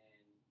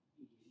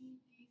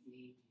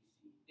 EDC.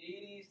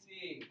 EDC.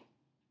 Do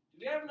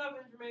we have enough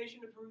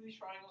information to prove these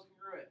triangles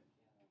congruent?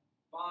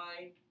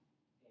 By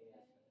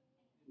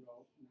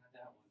No, not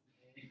that one.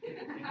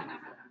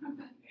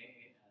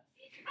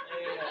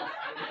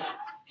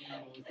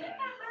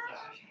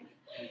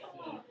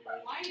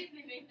 why didn't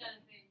they make that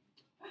a thing?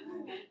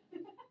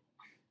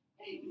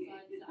 Okay.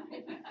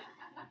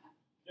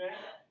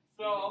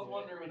 So I was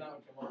wondering when that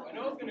would come up. I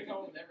know it's gonna come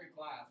up in every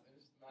class.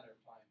 It's just a matter of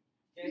time.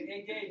 Okay, hey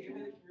Gabe, give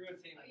me the congruent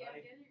statement,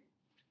 buddy.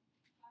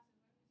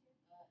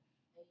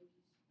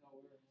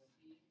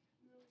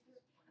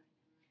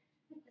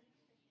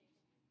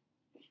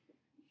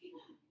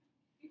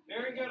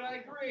 Very good, I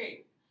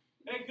agree.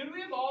 Hey, could we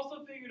have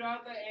also figured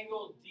out that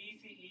angle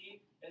DCE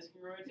is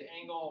congruent to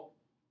angle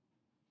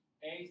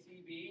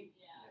ACB?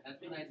 Yeah. That's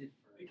what I did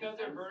first. Because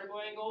they're vertical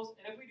angles,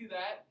 and if we do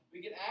that,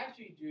 we could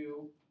actually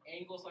do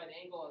angle side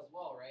angle as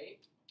well, right?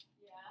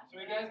 Yeah. So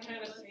you guys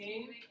kinda So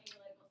see? you make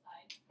angle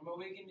side. But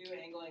we can do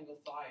angle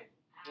side.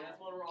 And that's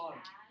what we're on.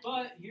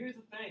 But here's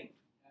the thing.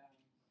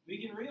 we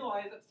can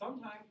realize that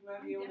sometimes we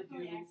might be able to do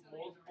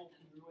multiple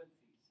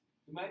congruencies.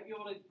 We might be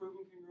able to prove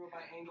them congruent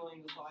by angle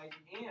side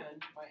and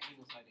by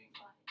angle side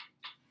angle.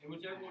 And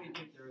whichever one you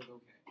pick there is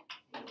okay.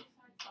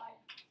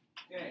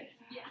 Okay.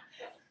 Yeah.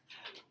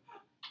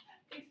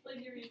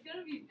 Explain your reason. It's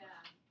gonna be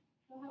bad.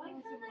 Why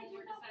couldn't I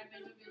do that for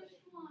the first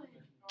one?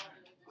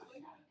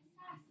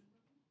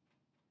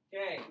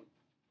 Okay.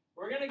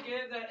 We're gonna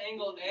give that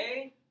angle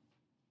A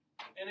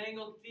and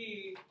angle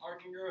D are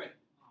congruent.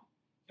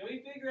 Can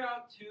we figure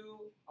out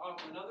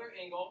another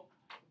angle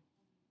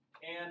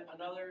and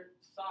another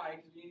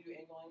side, because we need to do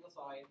angle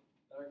side,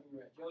 that are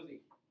congruent? Josie.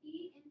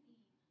 E and E.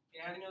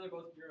 Okay, how do you know they're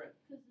both congruent?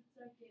 Because it's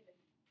a given.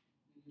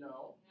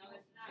 No. No,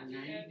 it's not.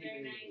 They're 90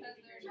 They're degrees.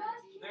 90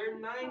 Just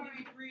They're 90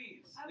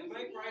 degrees. They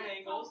make right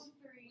angles.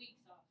 Weak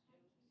sauce.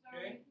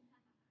 Okay.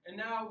 And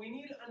now we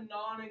need a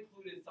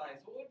non-included side.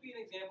 So what would be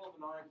an example of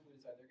a non-included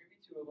side? There could be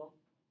two of them.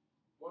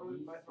 One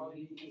would might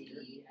probably be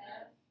easier. E,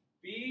 F.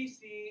 B,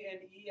 C,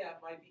 and E,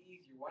 F might be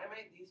easier. Why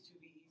might these two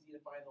be easy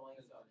to find the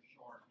lengths of?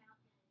 Short.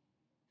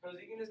 Because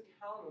you can just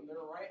count them.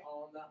 They're right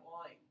on that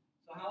line.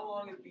 So how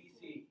long is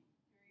BC?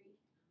 3.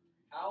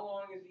 How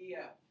long is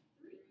EF?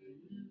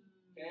 3.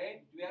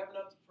 Okay. Do we have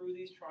enough to prove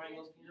these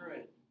triangles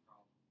congruent?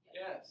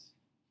 Yes.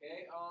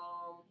 Okay.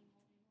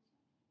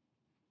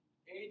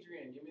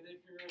 Adrian, give me the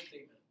congruent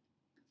statement.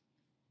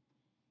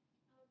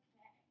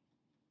 Okay.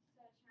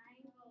 So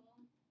triangle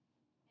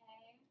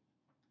A,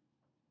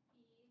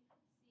 B, C would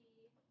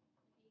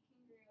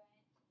be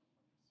congruent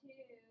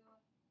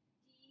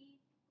to D,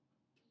 E.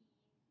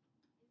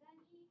 Is that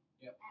an E?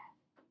 Yep. F.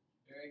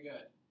 Very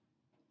good.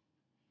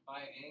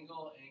 By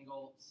angle,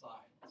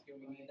 side. Okay,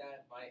 we need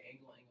that by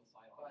angle,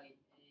 side. By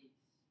ace.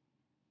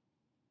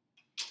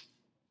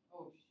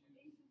 Oh shoot.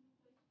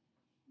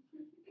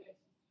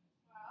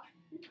 Wow.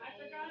 I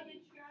forgot the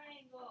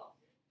triangle.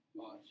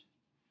 Watch.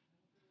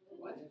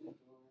 What?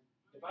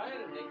 If I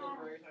had a nickel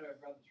for every time I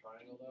forgot the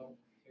triangle, though,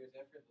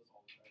 seriously, I forget this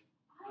all the time.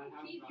 I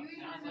have keep about-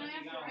 doing sounds that, and like I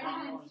you have to got a write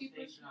lot it in more super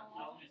mistakes you're not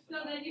small. telling me. So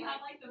then you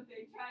have like the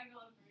big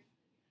triangle in first.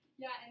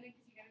 Yeah, and then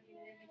because you gotta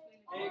get it in between.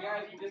 the Hey two.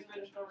 guys, we just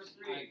finished number I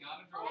 3.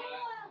 gotta draw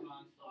that. Hold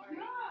on. Sorry.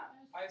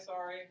 Hi,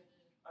 sorry.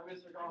 I'm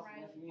Mr. Gossip. Alright.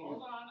 Nice to meet Hold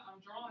you. on, I'm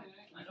drawing it.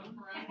 I know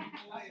for asking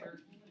people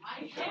later.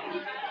 I Yeah, you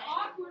got an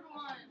awkward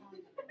one. I'm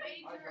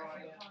Major.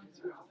 drawing it.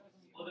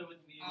 Split it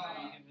with me. So Uh,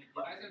 you can make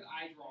I said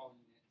I draw it.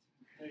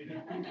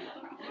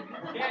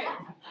 Okay,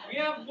 we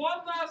have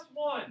one last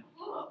one.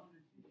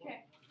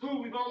 Okay.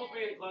 Ooh, we've almost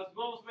made it, class. We've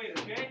almost made it,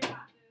 okay?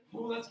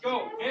 Ooh, let's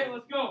go. Okay,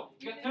 let's go.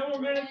 We got 10 more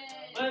minutes.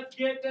 Let's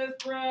get this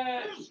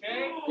bread,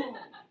 okay?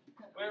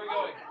 Where are we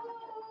going?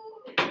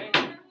 Okay.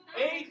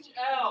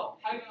 HL,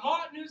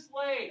 hypotenuse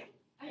laid.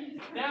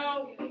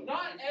 Now,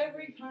 not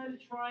every kind of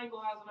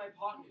triangle has an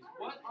hypotenuse.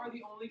 What are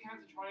the only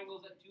kinds of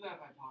triangles that do have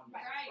hypotenuse?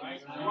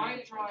 Right.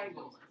 Right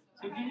triangles.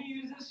 So can you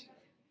use this?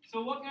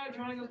 So what kind of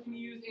triangles can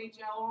you use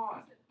HL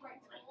on?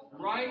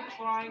 Right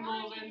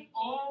triangles and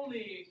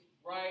only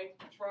right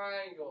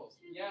triangles.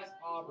 Yes,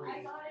 Aubrey.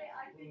 I got it.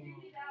 I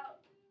figured it out.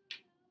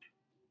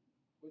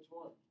 Which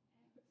one?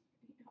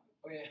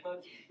 Okay,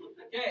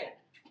 okay.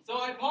 So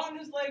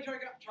hypotenuse leg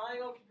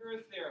triangle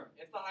congruence theorem.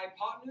 If the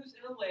hypotenuse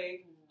and a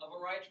leg of a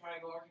right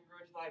triangle are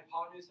congruent to the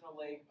hypotenuse and a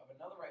leg of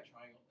another right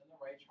triangle, then the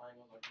right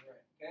triangles are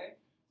congruent. Okay?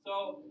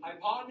 So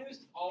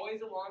hypotenuse is always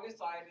along a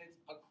side and it's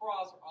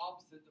across or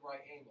opposite the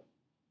right angle.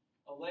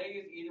 A leg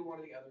is either one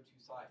of the other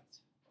two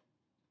sides.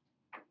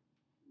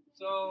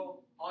 So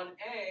on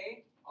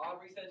A,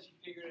 Aubrey said she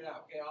figured it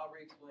out. Okay,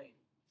 Aubrey, explain.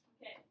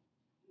 Okay.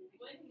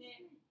 Wouldn't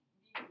it be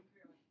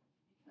congruent?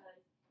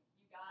 Because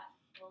you got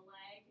the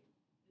leg,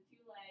 the two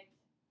legs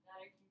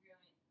that are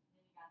congruent, then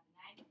you got the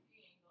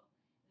 90-degree angle,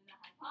 then the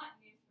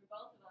hypotenuse for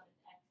both of them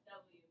is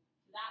XW.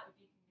 So that would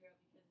be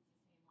congruent because it's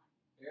the same line.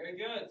 Very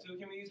good. So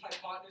can we use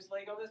hypotenuse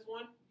leg on this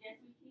one?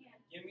 Yes, we can.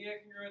 Give me a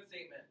congruent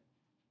statement.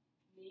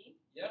 Me?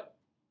 Yep.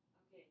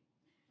 Okay.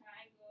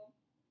 Triangle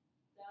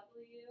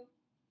WVX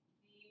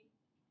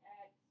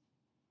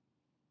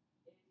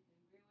is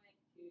congruent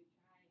to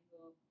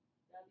triangle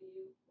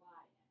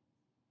WYX.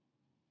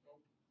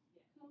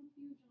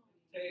 Confusion.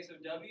 Okay, so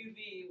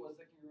WV was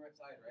the congruent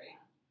side, right?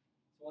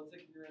 So what's the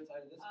congruent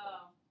side of this one?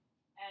 Oh,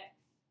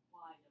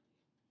 XYW.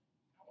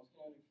 That was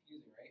kind of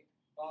confusing, right?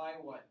 By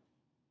what?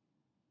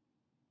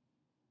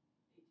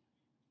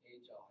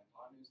 HL,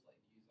 hypotenuse leg.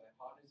 Use the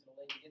hypotenuse and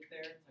a leg to get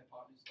there. It's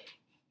hypotenuse leg.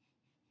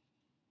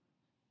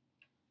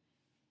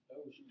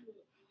 Oh, shoot.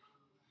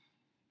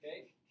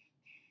 Okay.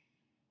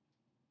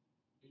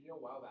 Did you know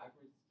wow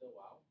backwards is still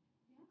wow?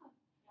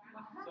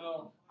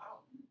 So,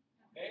 wow.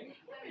 Okay.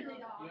 I really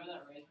don't. You know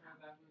that race car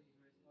backwards is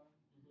race car?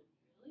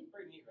 Really?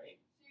 Pretty neat, right?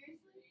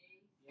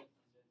 Seriously? Yes.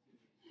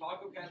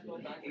 Taco Cat's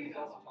going backwards is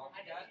also Taco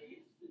Cat.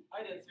 I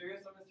did,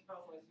 serious. I'm Mr.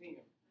 Cross, nice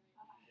meeting him.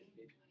 Give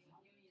me a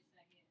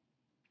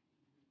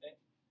second.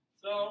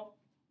 So,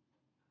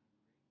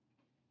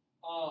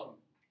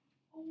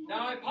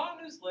 now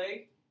hypotenuse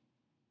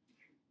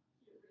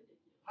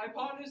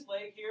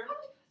leg here,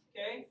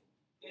 okay,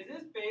 is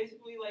this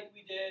basically like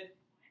we did,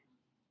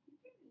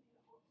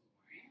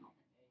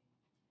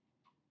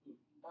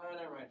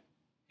 never mind.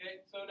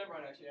 Okay, so So never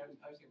mind. Actually,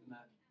 I was skipping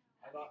that.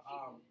 I thought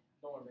don't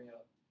want to bring it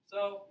up.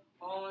 So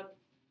on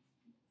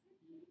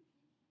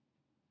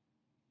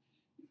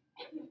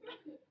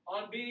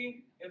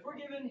B, if we're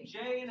given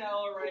J and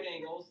L are right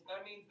angles,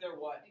 that means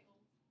they're what?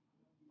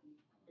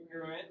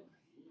 Congruent.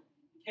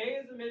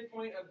 K is the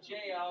midpoint of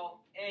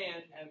JL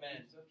and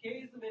MN. So if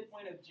K is the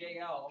midpoint of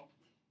JL,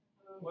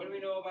 what do we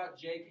know about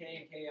JK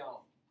and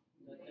KL?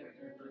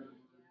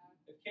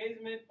 If K is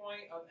the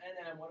midpoint of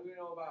NM, what do we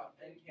know about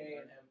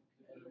NK and M?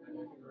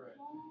 Congruent.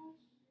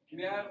 Do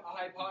we have a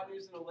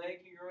hypotenuse and a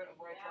leg congruent of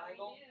a right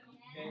triangle?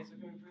 Okay, so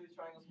can we prove these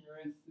triangles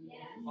congruent?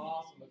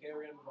 Awesome. Okay,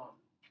 we're gonna move on.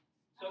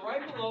 So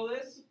right below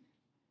this,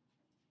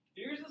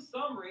 here's a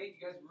summary. You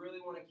guys really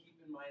want to keep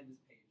in mind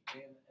this page,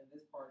 okay, and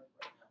this part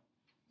right now.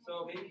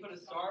 So maybe put a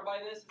star by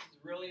this. This is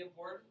really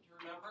important to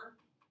remember.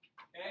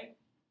 Okay,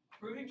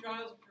 proving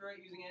triangles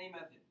congruent using any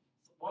method.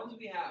 So ones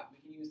we have,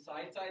 we can use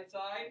side, side,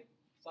 side,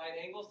 side,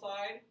 angle,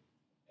 side,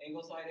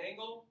 angle, side,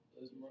 angle.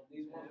 These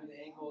ones where the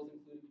angle is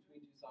included between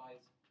two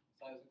sides.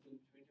 Side is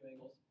included between two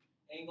angles.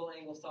 Angle,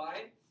 angle,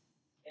 side,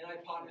 and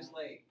hypotenuse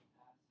leg.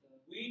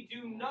 We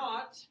do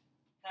not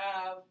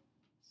have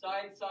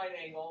side, side,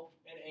 angle,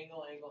 and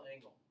angle, angle,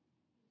 angle.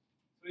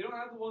 So we don't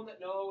have the one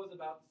that Noah was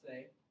about to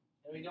say,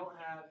 and we don't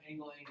have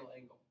angle, angle,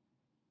 angle.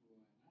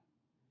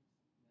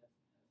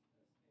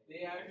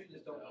 They actually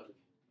just don't know.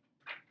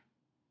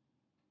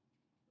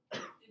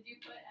 Did you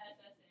put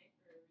SSA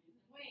for a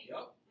reason? Wait.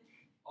 Yep.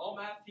 All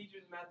math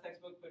teachers and math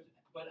textbook put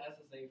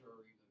SSA for a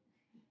reason.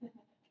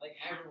 Like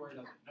everywhere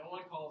does it. No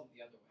one calls it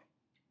the other way.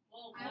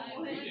 Well, I why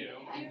would. would you?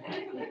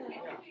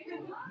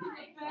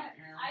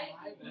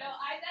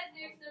 I bet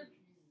there's some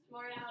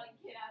smart aleck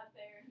kid out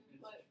there who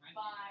put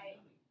by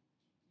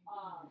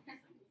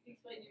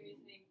explain your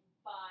reasoning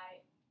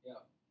by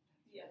Yeah.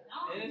 Yeah.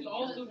 And it's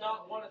also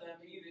not one of them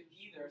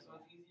either, so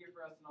it's easier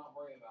for us to not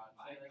worry about it.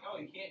 Saying like, oh,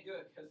 you can't do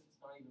it because it's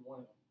not even one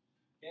of them.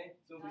 Okay?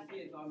 So if we see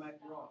it, it's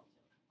automatically wrong.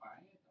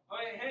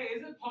 Okay, hey,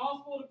 is it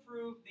possible to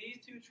prove these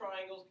two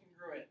triangles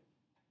congruent?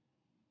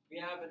 We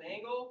have an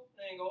angle,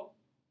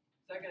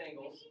 second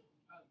angles.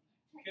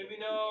 Could we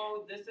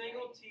know this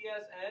angle,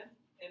 TSN,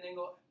 and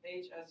angle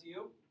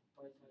HSU?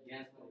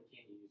 Yes, but we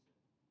can't use it.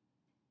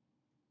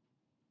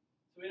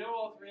 So we know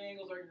all three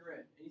angles are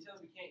congruent. And you tell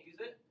us we can't use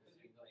it?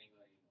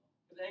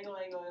 Because angle,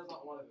 angle is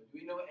not one of them. Do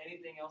we know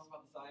anything else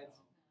about the sides?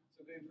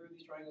 So can we prove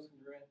these triangles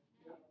congruent?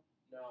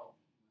 No.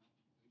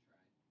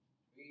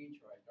 We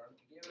tried. Darn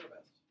it, we gave it our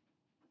best.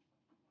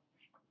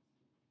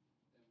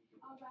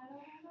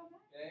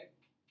 Okay.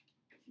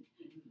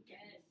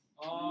 Yes.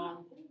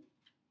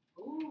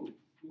 Ooh,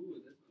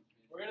 this one's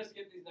We're gonna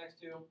skip these next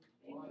two.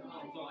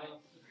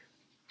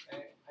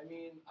 Okay. I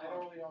mean, I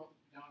don't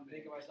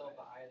think of myself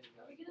that highly.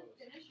 Are we gonna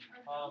finish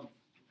What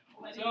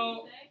did So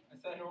you say? I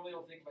said I normally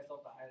don't think of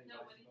myself that highly.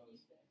 No, but what I did you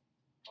suppose. say?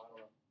 I don't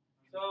know.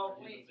 So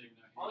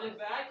on the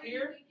back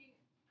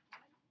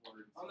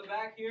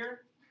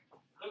here,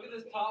 look at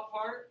this top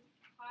part.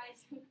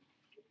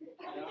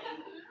 Yeah,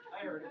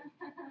 I heard it.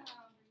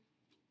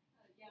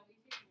 Yeah, we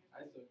take I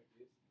still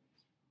confused.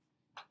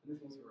 And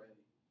this one's for Riley.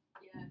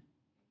 Yeah.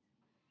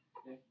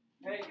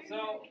 Hey,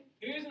 so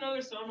here's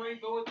another summary.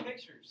 Go with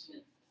pictures.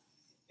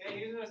 Okay,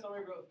 here's another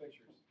summary. Go with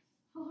pictures.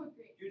 Oh,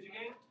 great. Gucci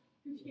gang.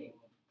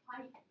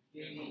 Hi.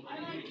 I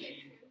like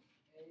pictures.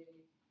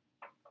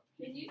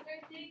 Can you start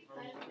saying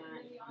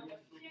sense on the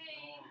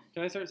change?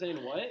 Can I start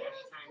saying what? Sense.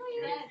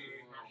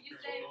 You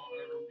say,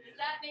 does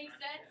that make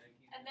sense?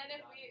 And then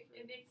if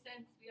it makes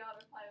sense, we all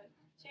reply with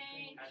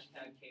change.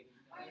 Hashtag KB.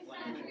 Sounds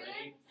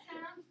good.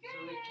 Sounds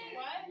good.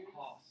 What?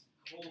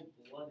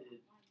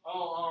 Cold-blooded.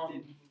 Oh,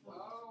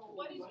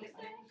 What did you say?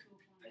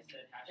 I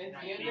said And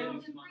hashtag the KB end?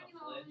 from the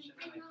flinch,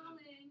 and then I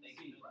said, thank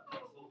you.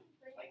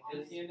 Like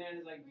the this. CNN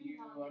is like, do you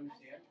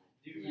understand?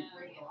 Dude. Yeah.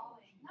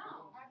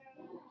 No.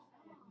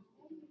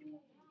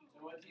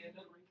 And what's the end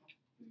of?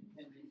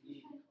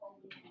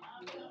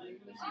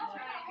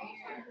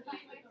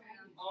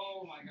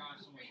 Oh my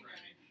gosh, someone's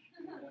ready.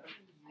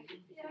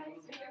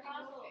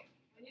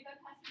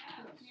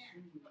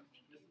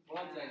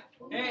 One second.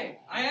 Hey,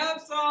 I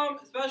have some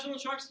special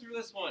instructions for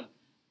this one.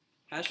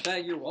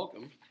 Hashtag you're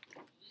welcome.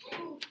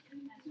 Mr.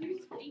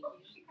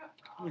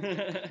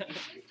 Costa,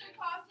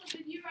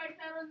 did you write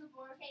that on the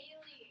board?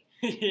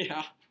 Haley.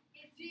 Yeah.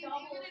 It's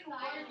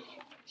double-sided.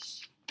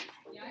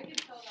 Yeah, I can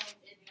tell that was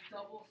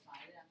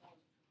double-sided. I thought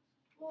it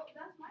Well,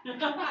 that's my.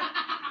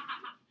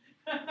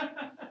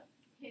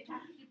 Okay,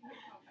 that's just my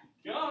comment.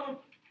 Go.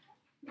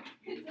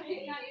 It's like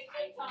you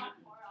talk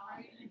more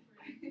often.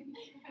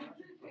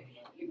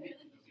 You really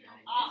just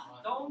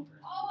Don't.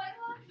 Oh, I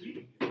love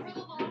you. For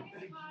the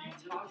longest time, You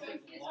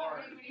toxic Josie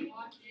lard. already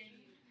watching.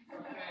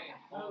 Okay.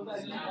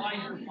 This is why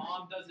your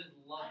mom doesn't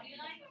love Are you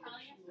you. like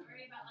telling a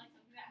story about like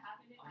something that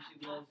happened in Oh,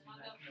 she math loves class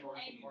me. and I'll go,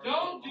 hey,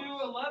 Don't do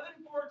 11,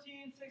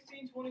 14,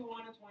 16,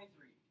 21, and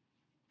 23.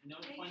 No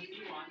Thank 21.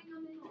 you for having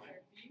them in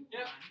order.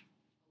 Yep.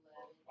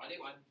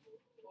 21.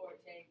 or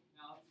take.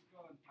 Now let's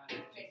go and find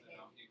out that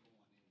don't equal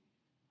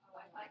 180. Oh,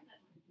 I like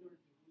that. Oh,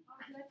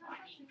 did I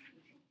pass that?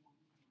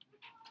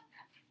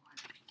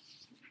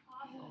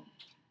 Awesome.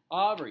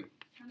 Aubrey,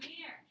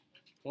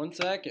 1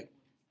 second.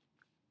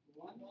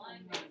 One.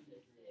 One makes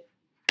it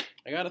 6.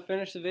 I gotta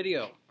finish the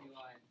video.